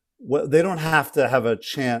 Well, they don't have to have a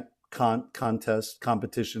chant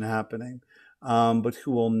competition happening, but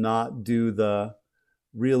who will not do the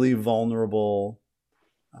really vulnerable,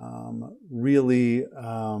 really,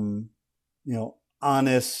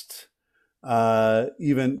 honest,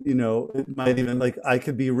 even, it might even, like, I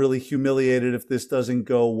could be really humiliated if this doesn't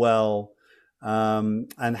go well,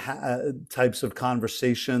 and types of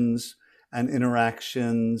conversations and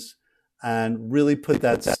interactions, and really put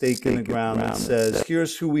that stake in the ground that says,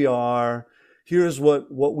 here's who we are, here's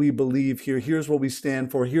what we believe here, here's what we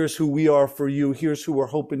stand for, here's who we are for you, here's who we're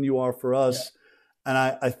hoping you are for us. Yeah. And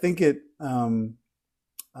I think it, again,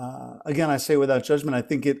 I say without judgment, I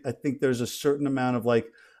think there's a certain amount of like,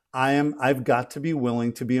 I've got to be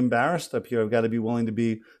willing to be embarrassed up here. I've got to be willing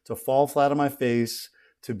to fall flat on my face,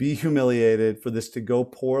 to be humiliated, for this to go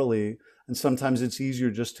poorly. And sometimes it's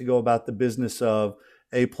easier just to go about the business of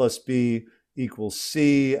A plus B equals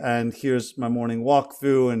C, and here's my morning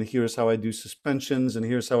walkthrough, and here's how I do suspensions, and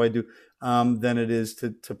here's how I do, than it is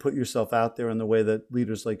to put yourself out there in the way that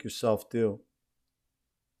leaders like yourself do.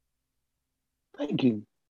 Thank you.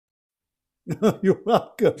 You're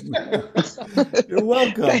welcome. You're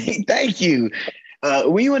welcome. Thank you.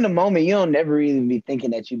 When you're in the moment, you don't never even be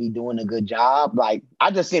thinking that you be doing a good job. Like,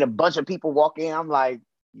 I just seen a bunch of people walk in. I'm like,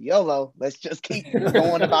 YOLO, let's just keep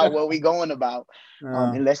going about what we going about.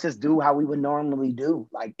 And let's just do how we would normally do.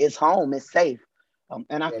 Like, it's home, it's safe.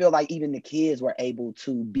 And I feel like even the kids were able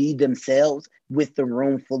to be themselves with the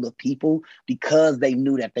room full of people because they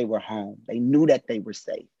knew that they were home. They knew that they were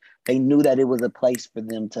safe. They knew that it was a place for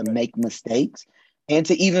them to make mistakes and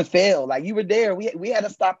to even fail. Like, you were there. We had to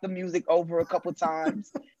stop the music over a couple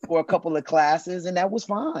times for a couple of classes, and that was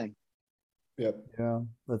fine. Yep. Yeah,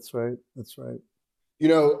 that's right. That's right.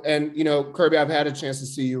 Kirby, I've had a chance to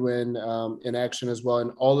see you in action as well.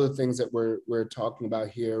 And all of the things that we're talking about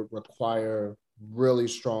here require really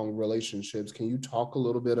strong relationships. Can you talk a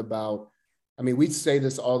little bit about, we say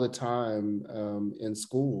this all the time in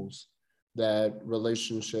schools, that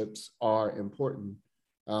relationships are important.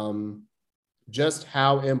 Just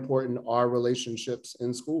how important are relationships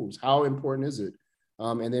in schools? How important is it?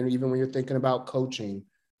 And then even when you're thinking about coaching,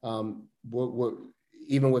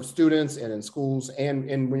 even with students and in schools, and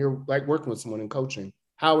when you're like working with someone in coaching,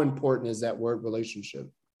 how important is that word relationship?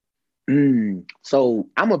 So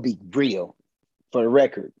I'm gonna be real for the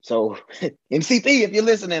record. So MCP, if you're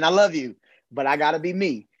listening, I love you, but I gotta be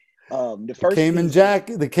me. The first Cayman Jack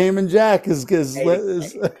is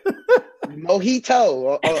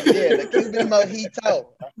mojito. The Cuban mojito.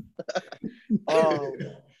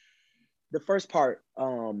 The first part,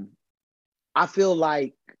 I feel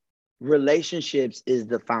like relationships is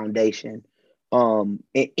the foundation. In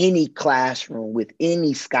any classroom with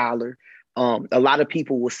any scholar, a lot of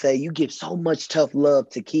people will say you give so much tough love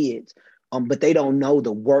to kids, but they don't know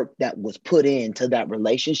the work that was put into that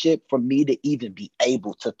relationship for me to even be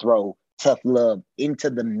able to throw tough love into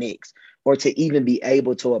the mix, or to even be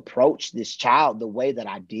able to approach this child the way that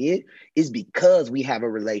I did, is because we have a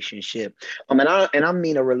relationship. And I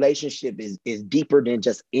mean, a relationship is deeper than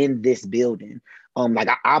just in this building. Like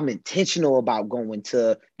I'm intentional about going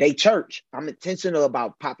to their church. I'm intentional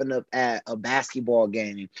about popping up at a basketball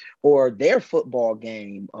game or their football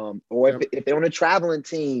game. Or if they're on a traveling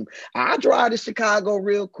team, I drive to Chicago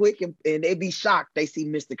real quick and they'd be shocked. They see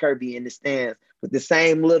Mr. Kirby in the stands with the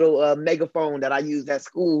same little megaphone that I use at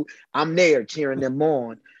school. I'm there cheering them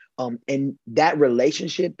on. And that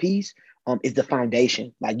relationship piece is the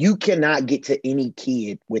foundation. Like you cannot get to any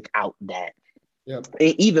kid without that. Yep.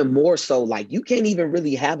 And even more so, like you can't even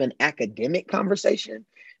really have an academic conversation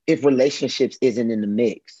if relationships isn't in the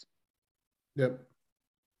mix. Yep.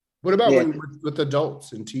 What about with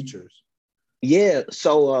adults and teachers? Yeah.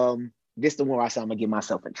 So this is the one where I say I'm gonna get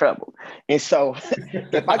myself in trouble. And so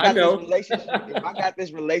if I got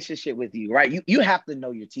this relationship with you, right? You have to know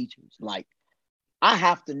your teachers. Like I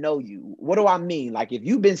have to know you. What do I mean? Like if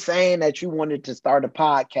you've been saying that you wanted to start a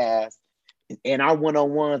podcast and our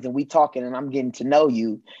one-on-ones and we talking and I'm getting to know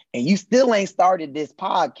you and you still ain't started this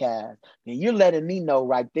podcast, and you're letting me know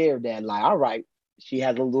right there that like, all right, she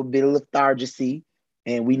has a little bit of lethargy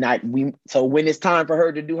and so when it's time for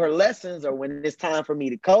her to do her lessons or when it's time for me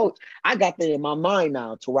to coach, I got that in my mind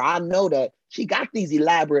now to where I know that she got these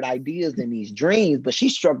elaborate ideas and these dreams, but she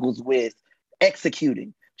struggles with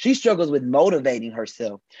executing. She struggles with motivating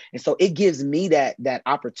herself. And so it gives me that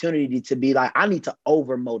opportunity to be like, I need to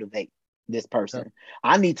over motivate this person.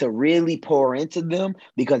 I need to really pour into them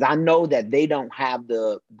because I know that they don't have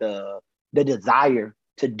the desire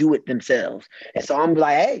to do it themselves. And so I'm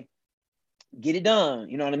like, hey, get it done.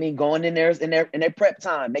 You know what I mean? Going in there in their prep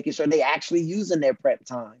time, making sure they actually using their prep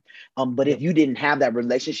time. But if you didn't have that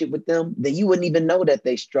relationship with them, then you wouldn't even know that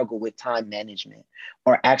they struggle with time management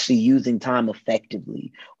or actually using time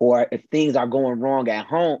effectively. Or if things are going wrong at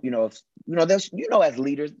home, as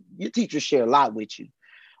leaders, your teachers share a lot with you.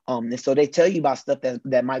 And so they tell you about stuff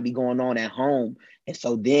that might be going on at home. And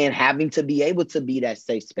so then having to be able to be that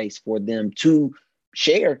safe space for them to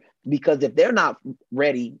share, because if they're not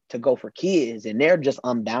ready to go for kids and they're just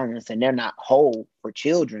unbalanced and they're not whole for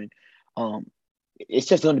children, it's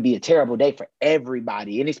just going to be a terrible day for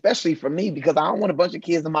everybody. And especially for me, because I don't want a bunch of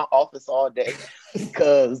kids in my office all day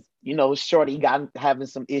because, Shorty got having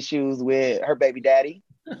some issues with her baby daddy.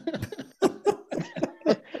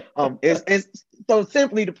 It's so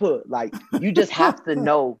simply to put, like, you just have to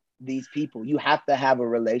know these people. You have to have a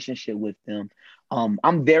relationship with them.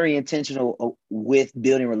 I'm very intentional with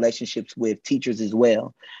building relationships with teachers as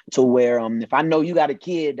well, to where if I know you got a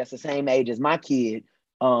kid that's the same age as my kid,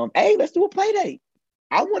 hey, let's do a play date.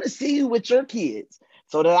 I want to see you with your kids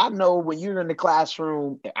so that I know when you're in the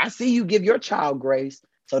classroom, I see you give your child grace,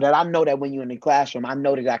 so that I know that when you're in the classroom, I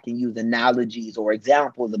know that I can use analogies or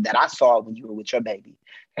examples of that I saw when you were with your baby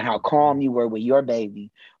and how calm you were with your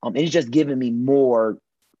baby. It's just giving me more,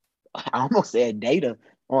 I almost said data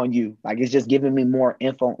on you. Like it's just giving me more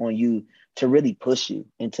info on you to really push you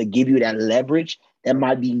and to give you that leverage that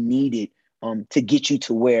might be needed to get you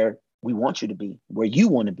to where we want you to be, where you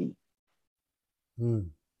want to be.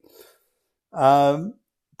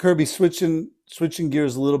 Kirby, switching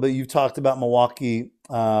gears a little bit. You've talked about Milwaukee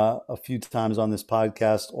a few times on this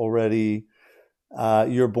podcast already.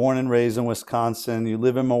 You're born and raised in Wisconsin. You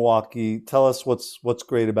live in Milwaukee. Tell us what's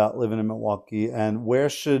great about living in Milwaukee, and where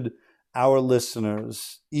should our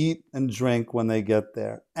listeners eat and drink when they get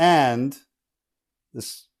there? And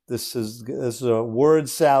this is a word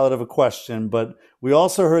salad of a question, but we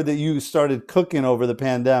also heard that you started cooking over the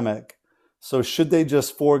pandemic. So should they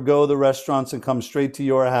just forego the restaurants and come straight to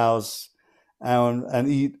your house and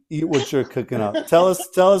eat what you're cooking up? Tell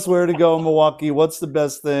us where to go in Milwaukee. What's the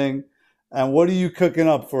best thing? And what are you cooking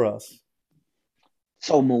up for us?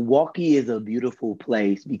 So Milwaukee is a beautiful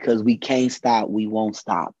place because we can't stop, we won't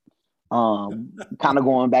stop. Kind of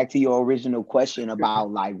going back to your original question about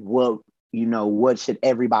like what should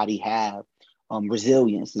everybody have?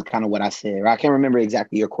 Resilience is kind of what I said. Right? I can't remember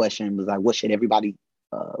exactly your question. It was like, what should everybody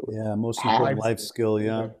most important life skill.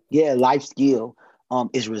 Yeah, life skill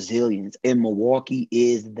is resilience. And Milwaukee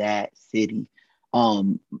is that city.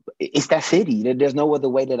 It's that city. There's no other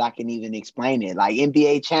way that I can even explain it. Like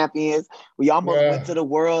NBA champions, we almost went to the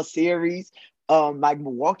World Series. Like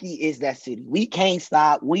Milwaukee is that city. We can't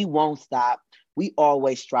stop. We won't stop. We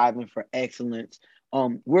always striving for excellence.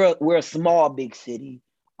 We're a small, big city.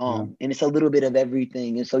 And it's a little bit of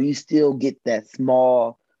everything. And so you still get that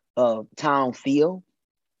small town feel.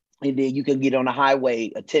 And then you can get on a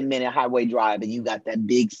highway, a 10-minute highway drive, and you got that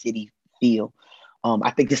big city feel.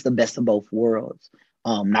 I think it's the best of both worlds.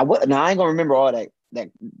 Now I ain't gonna remember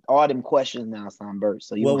all them questions now, Sonbert.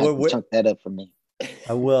 So you have to chunk that up for me.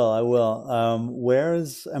 I will.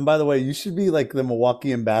 And by the way, you should be like the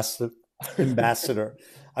Milwaukee ambassador.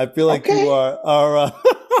 I feel like Okay. you are.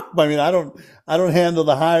 I mean, I don't handle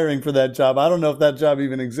the hiring for that job. I don't know if that job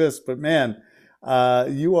even exists. But man,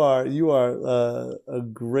 you are a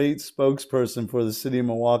great spokesperson for the city of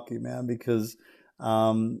Milwaukee, man, because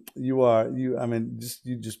you. I mean,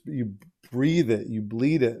 you breathe it, you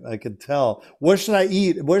bleed it. I could tell. Where should I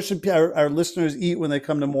eat? Where should our listeners eat when they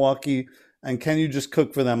come to Milwaukee? And can you just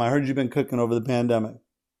cook for them? I heard you've been cooking over the pandemic.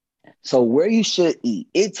 So where you should eat,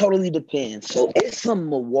 it totally depends. So it's some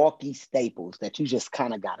Milwaukee staples that you just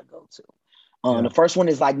kind of got to go to. Yeah. The first one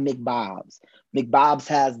is like McBob's. McBob's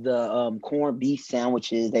has the corned beef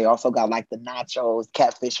sandwiches. They also got like the nachos,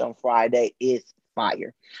 catfish on Friday. It's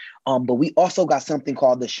fire. But we also got something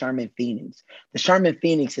called the Sherman Phoenix. The Sherman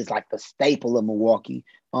Phoenix is like the staple of Milwaukee.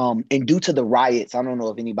 And due to the riots, I don't know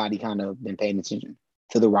if anybody kind of been paying attention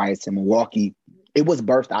to the riots in Milwaukee. It was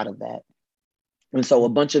birthed out of that. And so a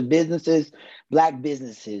bunch of businesses, Black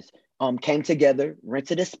businesses, came together,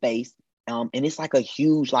 rented a space, and it's like a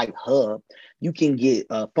huge like hub. You can get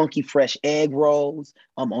funky fresh egg rolls.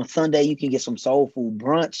 On Sunday, you can get some soul food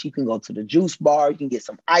brunch. You can go to the juice bar. You can get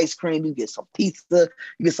some ice cream. You can get some pizza.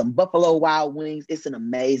 You get some Buffalo Wild Wings. It's an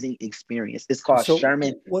amazing experience. It's called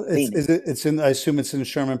Sherman. It's in. I assume it's in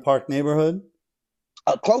Sherman Park neighborhood.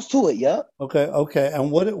 Close to it, yeah. Okay. And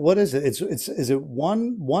what is it? Is it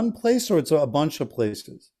one place or it's a bunch of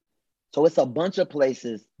places? So it's a bunch of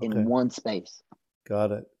places in one space.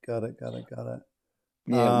 Got it.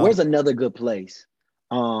 Yeah. Where's another good place?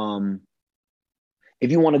 If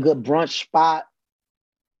you want a good brunch spot,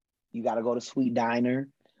 you got to go to Sweet Diner.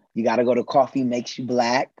 You got to go to Coffee Makes You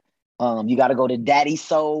Black. You got to go to Daddy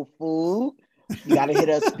Soul Food. You got to hit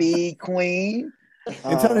a Speed Queen.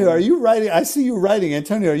 Antonio, are you writing? I see you writing.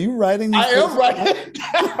 Antonio, are you writing? I am writing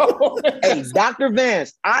down. Hey, Dr.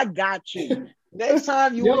 Vance, I got you. Next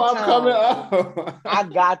time you I'm coming up. I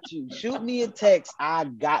got you. Shoot me a text. I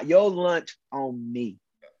got your lunch on me.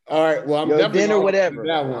 All right. Well, I'm your definitely dinner, whatever.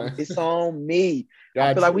 That one. It's on me. Got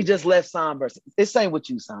I feel like we just left Songbird. It's same with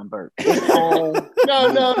you, Songbird. It's on.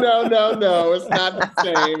 No. It's not the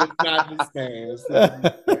same. It's not the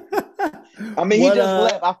same. I mean, he just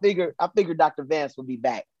left. I figured Dr. Vance would be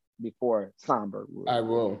back before Songbird would. I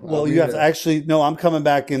will. Well, you have to actually. No, I'm coming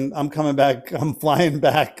back, and I'm flying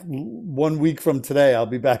back 1 week from today. I'll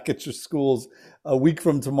be back at your schools a week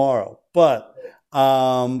from tomorrow. But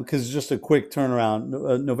because just a quick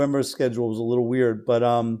turnaround. November's schedule was a little weird, but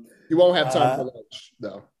you won't have time for lunch,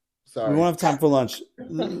 though. Sorry. We won't have time for lunch.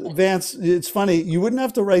 Vance, it's funny. You wouldn't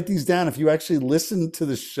have to write these down if you actually listened to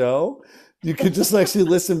the show. You could just actually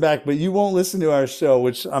listen back, but you won't listen to our show,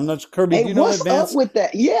 which I'm not sure. Kirby, hey, do you know what's Vance? up with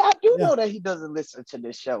that? Yeah, I do know that he doesn't listen to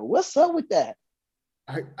this show. What's up with that?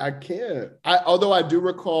 I can't. Although I do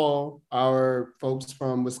recall our folks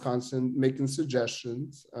from Wisconsin making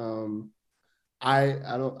suggestions.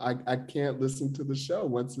 I can't listen to the show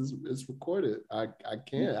once it's recorded. I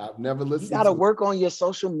can't. I've never listened. You got to work on your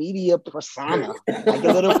social media persona, like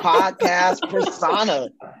a little podcast persona.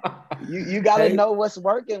 You got to know what's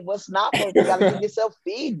working, what's not working. You got to give yourself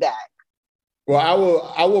feedback.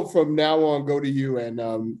 Well, I will from now on go to you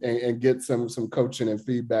and get some coaching and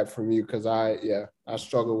feedback from you, because I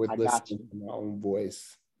struggle with listening to my own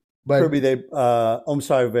voice. But Kirby, I'm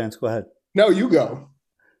sorry, Vance. Go ahead. No, you go.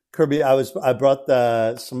 Kirby,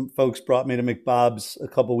 some folks brought me to McBob's a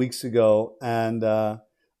couple weeks ago, and I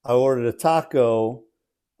ordered a taco.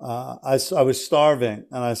 I was starving,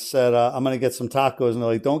 and I said, I'm going to get some tacos. And they're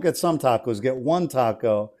like, don't get some tacos, get one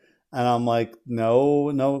taco. And I'm like,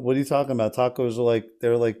 no, what are you talking about? Tacos are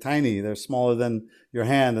they're like tiny. They're smaller than your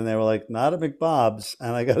hand. And they were like, not at McBob's.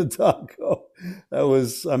 And I got a taco.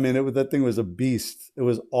 That thing was a beast. It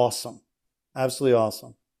was awesome. Absolutely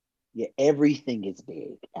awesome. Yeah, everything is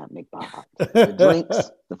big at McBob's. The drinks,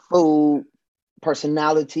 the food,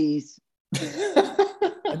 personalities.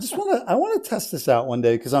 I want to test this out one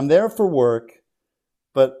day, because I'm there for work,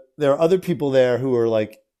 but there are other people there who are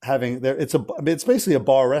like it's basically a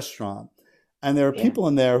bar restaurant, and there are people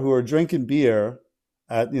in there who are drinking beer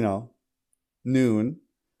at noon,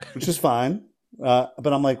 which is fine. But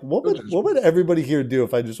I'm like, what would everybody here do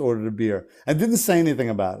if I just ordered a beer and didn't say anything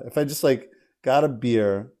about it? If I just got a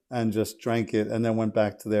beer and just drank it and then went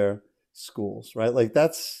back to their schools, right?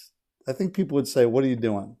 I think people would say, what are you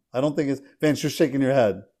doing? I don't think it's, Vance, you're shaking your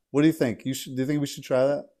head. What do you think? Do you think we should try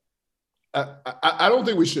that? I don't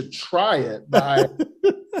think we should try it, but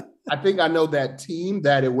I think I know that team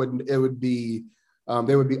that it would be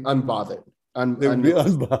they would be unbothered. They would be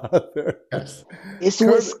unbothered. Yes. It's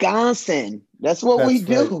Wisconsin. That's what we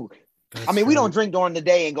do. Right. We don't drink during the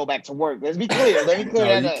day and go back to work. Let's be clear. We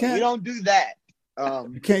don't do that.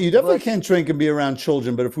 You definitely But can't drink and be around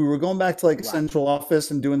children. But if we were going back to like a right, central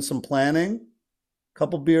office and doing some planning,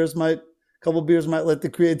 couple beers might let the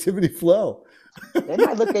creativity flow. they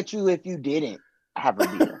might look at you if you didn't have a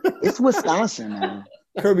beer. It's Wisconsin, man.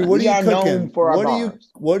 Kirby, what are We you are known cooking? for our bars.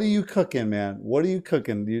 What are you cooking, man? What are you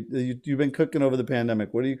cooking? You've been cooking over the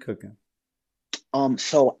pandemic. What are you cooking?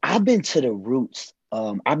 So I've been to the roots.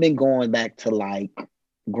 I've been going back to like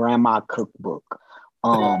grandma cookbook.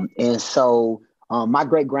 And so my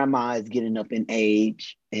great grandma is getting up in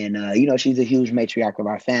age, and she's a huge matriarch of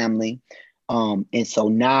our family. And so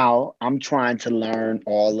now I'm trying to learn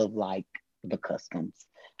all of like the customs.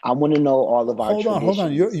 I want to know all of our Hold on.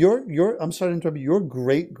 traditions. I'm sorry to interrupt you. Your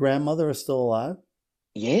great grandmother is still alive?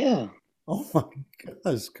 Yeah. Oh my gosh.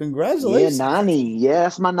 Yeah, Congratulations. Nani. Yeah,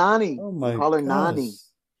 that's my Nani. Oh We my call her gosh. Nani.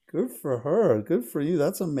 Good for her. Good for you.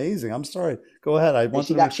 That's amazing. I'm sorry. Go ahead. I And wanted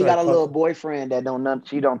she to make got she sure I got a little caught. boyfriend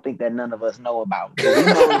she don't think that none of us know about. But we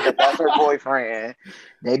know that that's her boyfriend.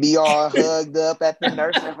 They be all hugged up at the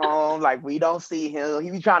nursing home, like we don't see him. He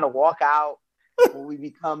be trying to walk out when we be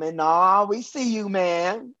coming. No, we see you,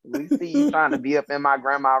 man. We see you trying to be up in my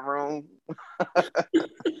grandma room.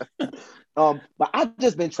 But I've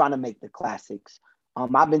just been trying to make the classics.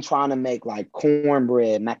 I've been trying to make like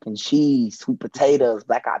cornbread, mac and cheese, sweet potatoes,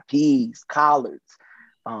 black eyed peas, collards,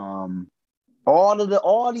 all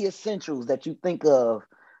the essentials that you think of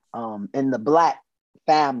in the Black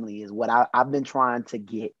family is what I've been trying to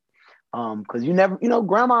get. Because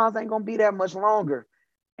grandmas ain't gonna be that much longer,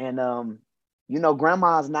 and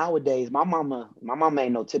grandmas nowadays. My mama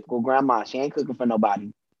ain't no typical grandma. She ain't cooking for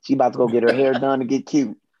nobody. She about to go get her hair done to get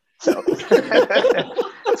cute. So,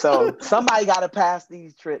 so somebody got to pass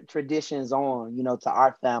these traditions on, to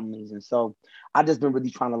our families. And so I just been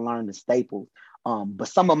really trying to learn the staples. But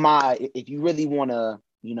some of if you really want to,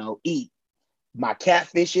 eat, my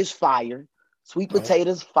catfish is fire, sweet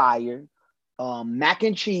potatoes fire, mac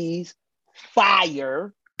and cheese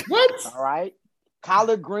fire. What? All right,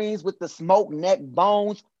 collard greens with the smoked neck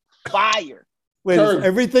bones fire. Wait, Kirby. is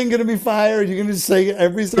everything going to be fire? Are you going to say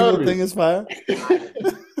every single Kirby. thing is fire?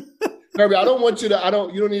 Kirby, I don't want you to.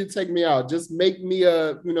 You don't need to take me out. Just make me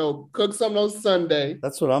cook something on Sunday.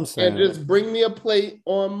 That's what I'm saying. And just bring me a plate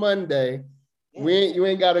on Monday. You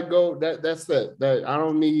ain't gotta go. That's it.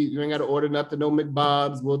 You ain't gotta order nothing. No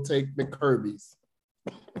McBob's. We'll take McKirby's.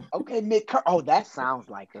 Okay, oh, that sounds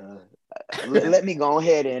like let me go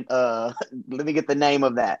ahead and let me get the name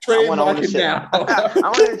of that. I want ownership now. I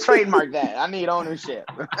want to trademark that. I need ownership.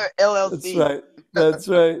 LLC. That's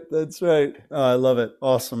right. Oh, I love it.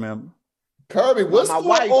 Awesome, man. Kirby, what's my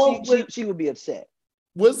going wife? on She would be upset.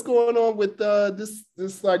 What's going on with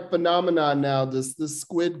this like phenomenon now? This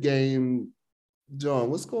Squid Game, John.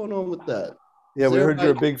 What's going on with that? Yeah, we heard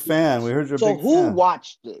you're a big fan. So who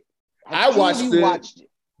watched it? I watched it.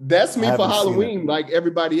 That's me for Halloween, like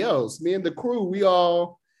everybody else. Me and the crew,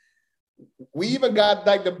 we even got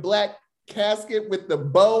like the black casket with the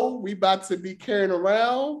bow we about to be carrying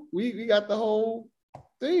around. We got the whole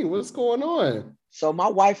thing. What's going on? So my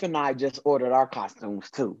wife and I just ordered our costumes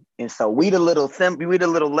too, and so we the little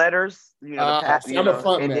letters. I'm a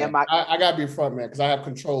front man. I gotta be front man because I have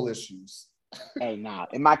control issues. Hey, nah,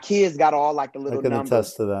 and my kids got all like the little I can numbers.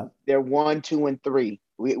 attest to that. They're 1, 2, and 3.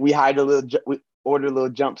 We hired we ordered little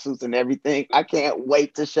jumpsuits and everything. I can't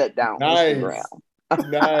wait to shut down Instagram.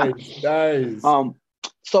 Nice.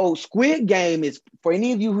 So Squid Game is, for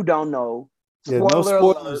any of you who don't know. Yeah, no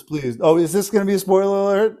spoilers, alert. Please. Oh, is this going to be a spoiler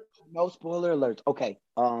alert? No spoiler alerts. Okay.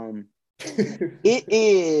 It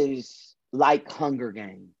is like Hunger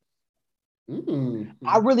Games. Mm-hmm.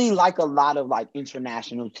 I really like a lot of like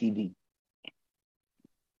international TV.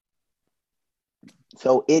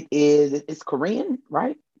 So it's Korean,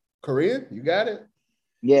 right? Korean, you got it.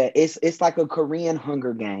 Yeah, it's like a Korean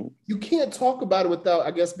Hunger Game. You can't talk about it without,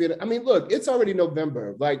 I guess, being. I mean, look, it's already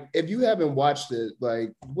November. Like, if you haven't watched it,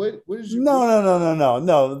 like, what is you?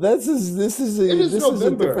 No. This is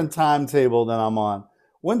a different timetable than I'm on.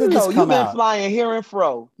 When did this come out? You've been flying here and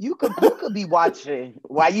fro. You could be watching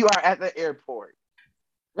while you are at the airport.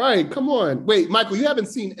 Right. Come on. Wait, Michael, you haven't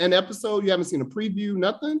seen an episode? You haven't seen a preview?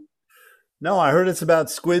 Nothing? No, I heard it's about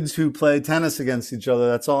squids who play tennis against each other.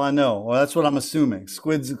 That's all I know. Well, that's what I'm assuming.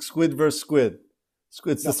 Squid versus squid.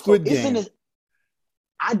 It's the Squid Game.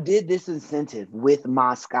 I did this incentive with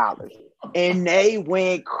my scholars, and they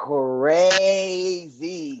went crazy.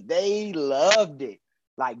 They loved it.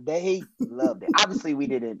 Like, they loved it. Obviously, we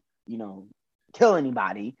didn't, kill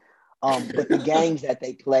anybody. But the games that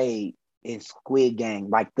they played in Squid Game,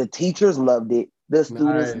 like, the teachers loved it. The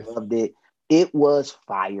students loved it. It was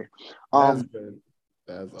fire. That's good.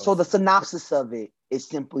 That's awesome. So the synopsis of it is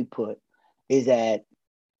simply put, is that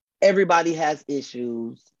everybody has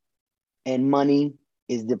issues, and money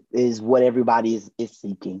is what everybody is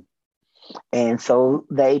seeking. And so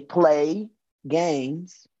they play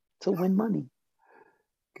games to win money.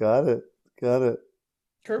 Got it.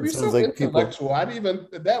 Kirby's sounds so like intellectual. I didn't even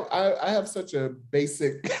that I have such a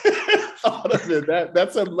basic thought of it.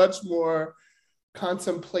 That's a much more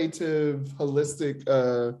contemplative,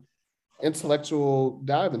 holistic, intellectual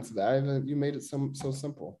dive into that. You made it so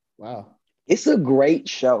simple. Wow. It's a great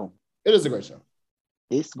show. It is a great show.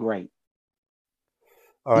 It's great.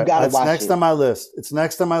 All right, that's next on my list. It's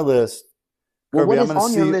next on my list. Well, Kirby, what is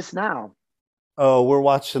on your list now? Oh, we're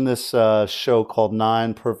watching this show called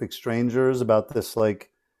Nine Perfect Strangers about this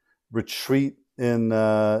like retreat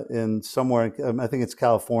in somewhere. I think it's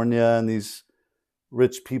California, and these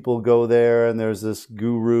rich people go there, and there's this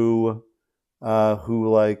guru who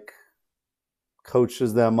like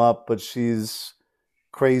coaches them up, but she's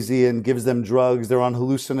crazy and gives them drugs. They're on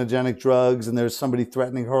hallucinogenic drugs, and there's somebody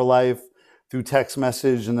threatening her life through text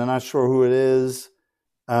message, and they're not sure who it is.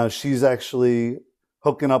 She's actually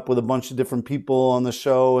hooking up with a bunch of different people on the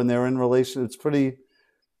show, and they're in relation. It's pretty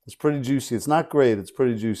juicy. It's not great. It's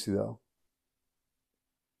pretty juicy though.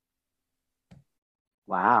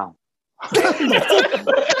 Wow.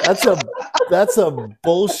 That's a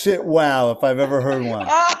bullshit wow if I've ever heard one.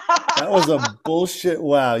 That was a bullshit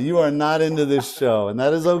wow. You are not into this show, and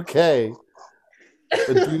that is okay.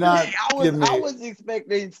 But do not give me. I was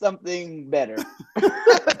expecting something better.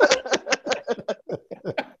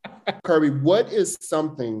 Kirby, what is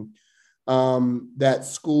something that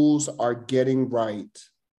schools are getting right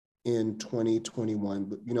in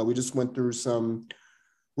 2021? You know, we just went through some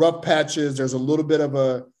rough patches. There's a little bit of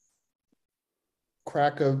a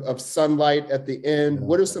crack of sunlight at the end.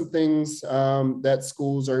 What are some things that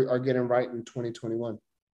schools are getting right in 2021?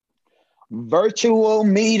 Virtual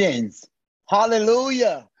meetings.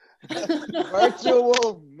 Hallelujah.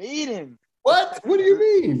 Virtual meetings. What do you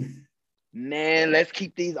mean? Man, let's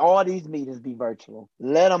keep all these meetings be virtual.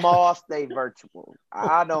 Let them all stay virtual.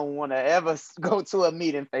 I don't want to ever go to a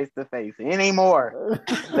meeting face to face anymore.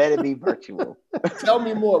 Let it be virtual. Tell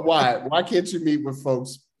me more. Why can't you meet with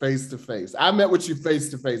folks face to face? I met with you face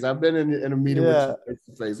to face. I've been in a meeting with you face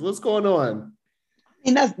to face. What's going on? I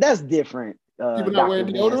mean, that's different. People not wearing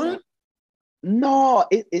deodorant? No,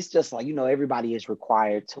 it's just like, everybody is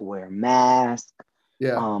required to wear a mask.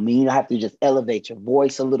 Yeah. You have to just elevate your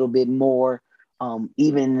voice a little bit more.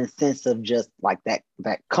 Even in the sense of just like that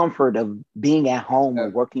comfort of being at home or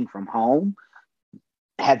working from home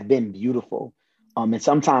has been beautiful. And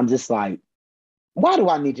sometimes it's like, why do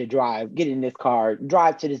I need to get in this car,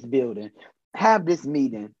 drive to this building, have this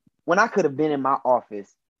meeting when I could have been in my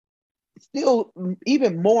office, still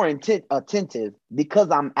even more attentive because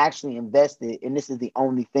I'm actually invested and this is the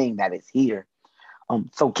only thing that is here.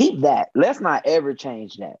 So keep that. Let's not ever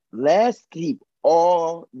change that. Let's keep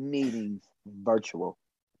all meetings virtual.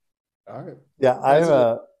 All right. Yeah,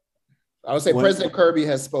 I would say President Kirby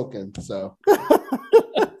has spoken. So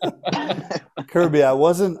Kirby, I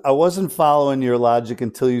wasn't following your logic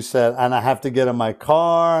until you said, and I have to get in my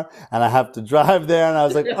car and I have to drive there. And I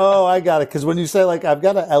was like, oh, I got it. Because when you say like, I've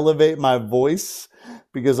got to elevate my voice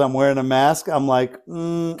because I'm wearing a mask, I'm like,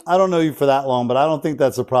 I don't know you for that long, but I don't think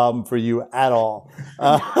that's a problem for you at all.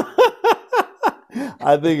 I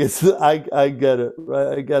think I get it,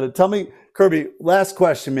 right? I get it. Tell me, Kirby, last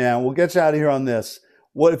question, man. We'll get you out of here on this.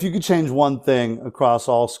 What if you could change one thing across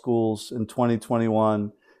all schools in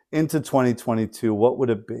 2021 into 2022, what would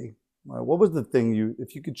it be? What was the thing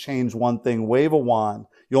if you could change one thing, wave a wand,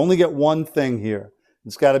 you only get one thing here.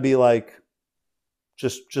 It's got to be like,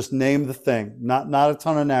 just name the thing, not a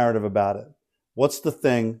ton of narrative about it. What's the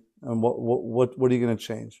thing, and what are you going to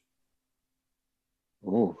change?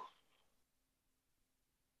 Ooh.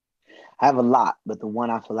 I have a lot, but the one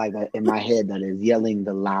I feel like that in my head that is yelling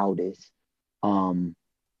the loudest, I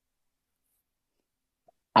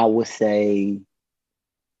would say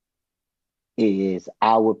is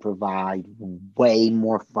I would provide way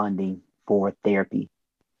more funding for therapy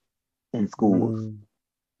in schools.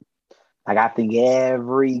 Like I think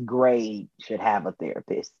every grade should have a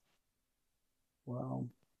therapist. Wow.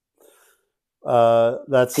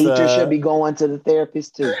 That's teachers should be going to the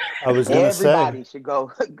therapist too. I was going to say everybody should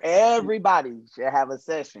go. Everybody should have a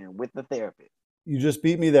session with the therapist. You just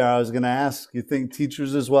beat me there. I was going to ask, you think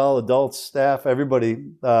teachers as well, adults, staff,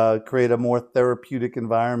 everybody create a more therapeutic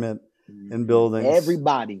environment in buildings?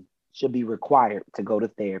 Everybody should be required to go to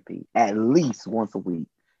therapy at least once a week.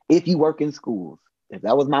 If you work in schools, if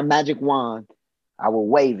that was my magic wand, I will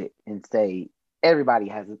wave it and say everybody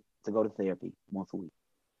has to go to therapy once a week.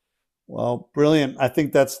 Well, brilliant. I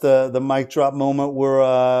think that's the mic drop moment where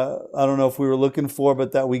I don't know if we were looking for,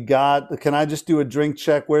 but that we got. Can I just do a drink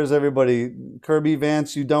check? Where's everybody? Kirby,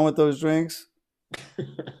 Vance, you done with those drinks?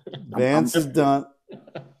 Vance is done.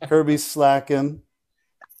 Kirby's slacking.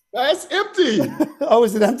 That's empty. Oh,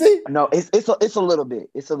 is it empty? No, it's a little bit.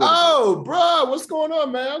 It's a little. Oh, bro, what's going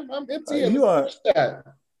on, man? I'm empty. You are.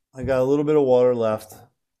 I got a little bit of water left.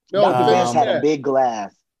 No, Dr. Vance had a big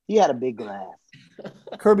glass. He had a big glass.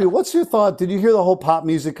 Kirby, what's your thought? Did you hear the whole pop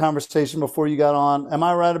music conversation before you got on? Am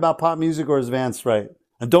I right about pop music, or is Vance right?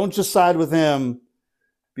 And don't just side with him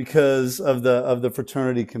because of the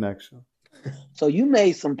fraternity connection. So you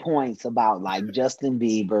made some points about like Justin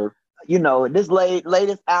Bieber. You know, this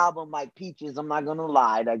latest album, like Peaches, I'm not gonna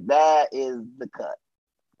lie, like that is the cut.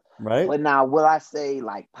 Right. But now, will I say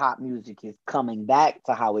like pop music is coming back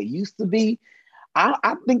to how it used to be?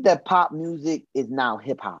 I think that pop music is now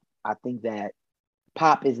hip hop. I think that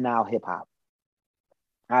pop is now hip hop.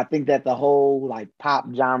 I think that the whole like pop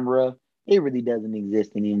genre, it really doesn't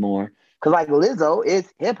exist anymore. Cause like Lizzo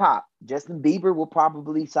is hip hop. Justin Bieber will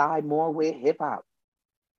probably side more with hip hop.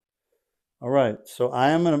 All right. So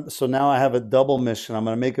now I have a double mission. I'm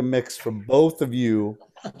gonna make a mix for both of you,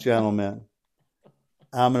 gentlemen.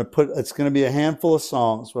 It's gonna be a handful of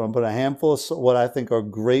songs. I'm gonna put a handful of what I think are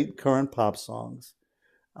great current pop songs,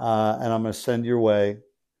 and I'm gonna send your way.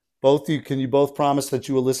 Both of you, can you both promise that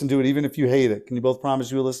you will listen to it, even if you hate it? Can you both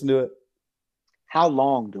promise you will listen to it? How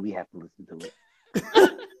long do we have to listen to it?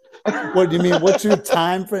 What do you mean? What's your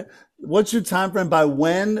time frame? What's your time frame? By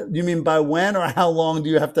when? Do you mean by when, or how long do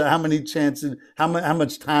you have to? How many chances? How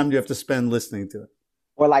much time do you have to spend listening to it?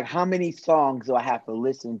 Or like how many songs do I have to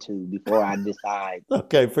listen to before I decide?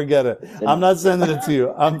 Okay, forget it. I'm not sending it to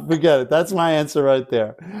you. Forget it. That's my answer right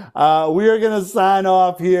there. We are gonna sign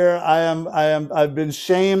off here. I've been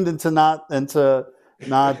shamed into not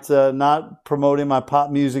promoting my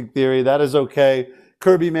pop music theory. That is okay.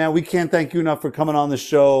 Kirby, man, we can't thank you enough for coming on the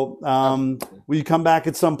show. Will you come back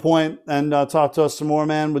at some point and talk to us some more,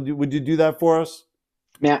 man? Would you do that for us?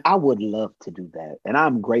 Man, I would love to do that. And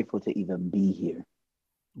I'm grateful to even be here.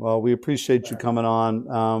 Well, we appreciate you coming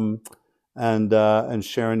on and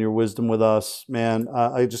sharing your wisdom with us. Man,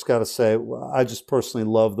 I just got to say, I just personally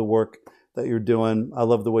love the work that you're doing. I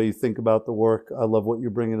love the way you think about the work. I love what you're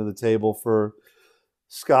bringing to the table for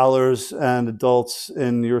scholars and adults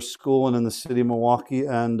in your school and in the city of Milwaukee.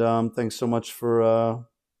 And thanks so much for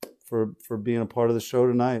being a part of the show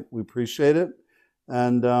tonight. We appreciate it.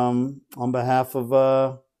 And on behalf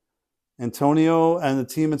of Antonio and the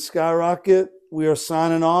team at Skyrocket, we are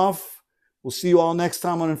signing off. We'll see you all next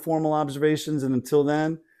time on Informal Observations. And until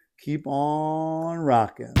then, keep on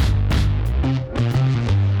rocking.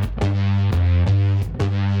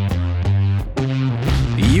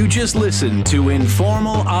 You just listened to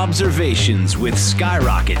Informal Observations with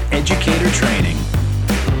Skyrocket Educator Training.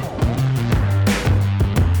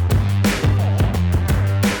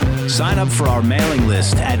 Sign up for our mailing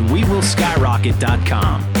list at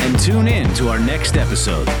wewillskyrocket.com and tune in to our next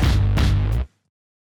episode.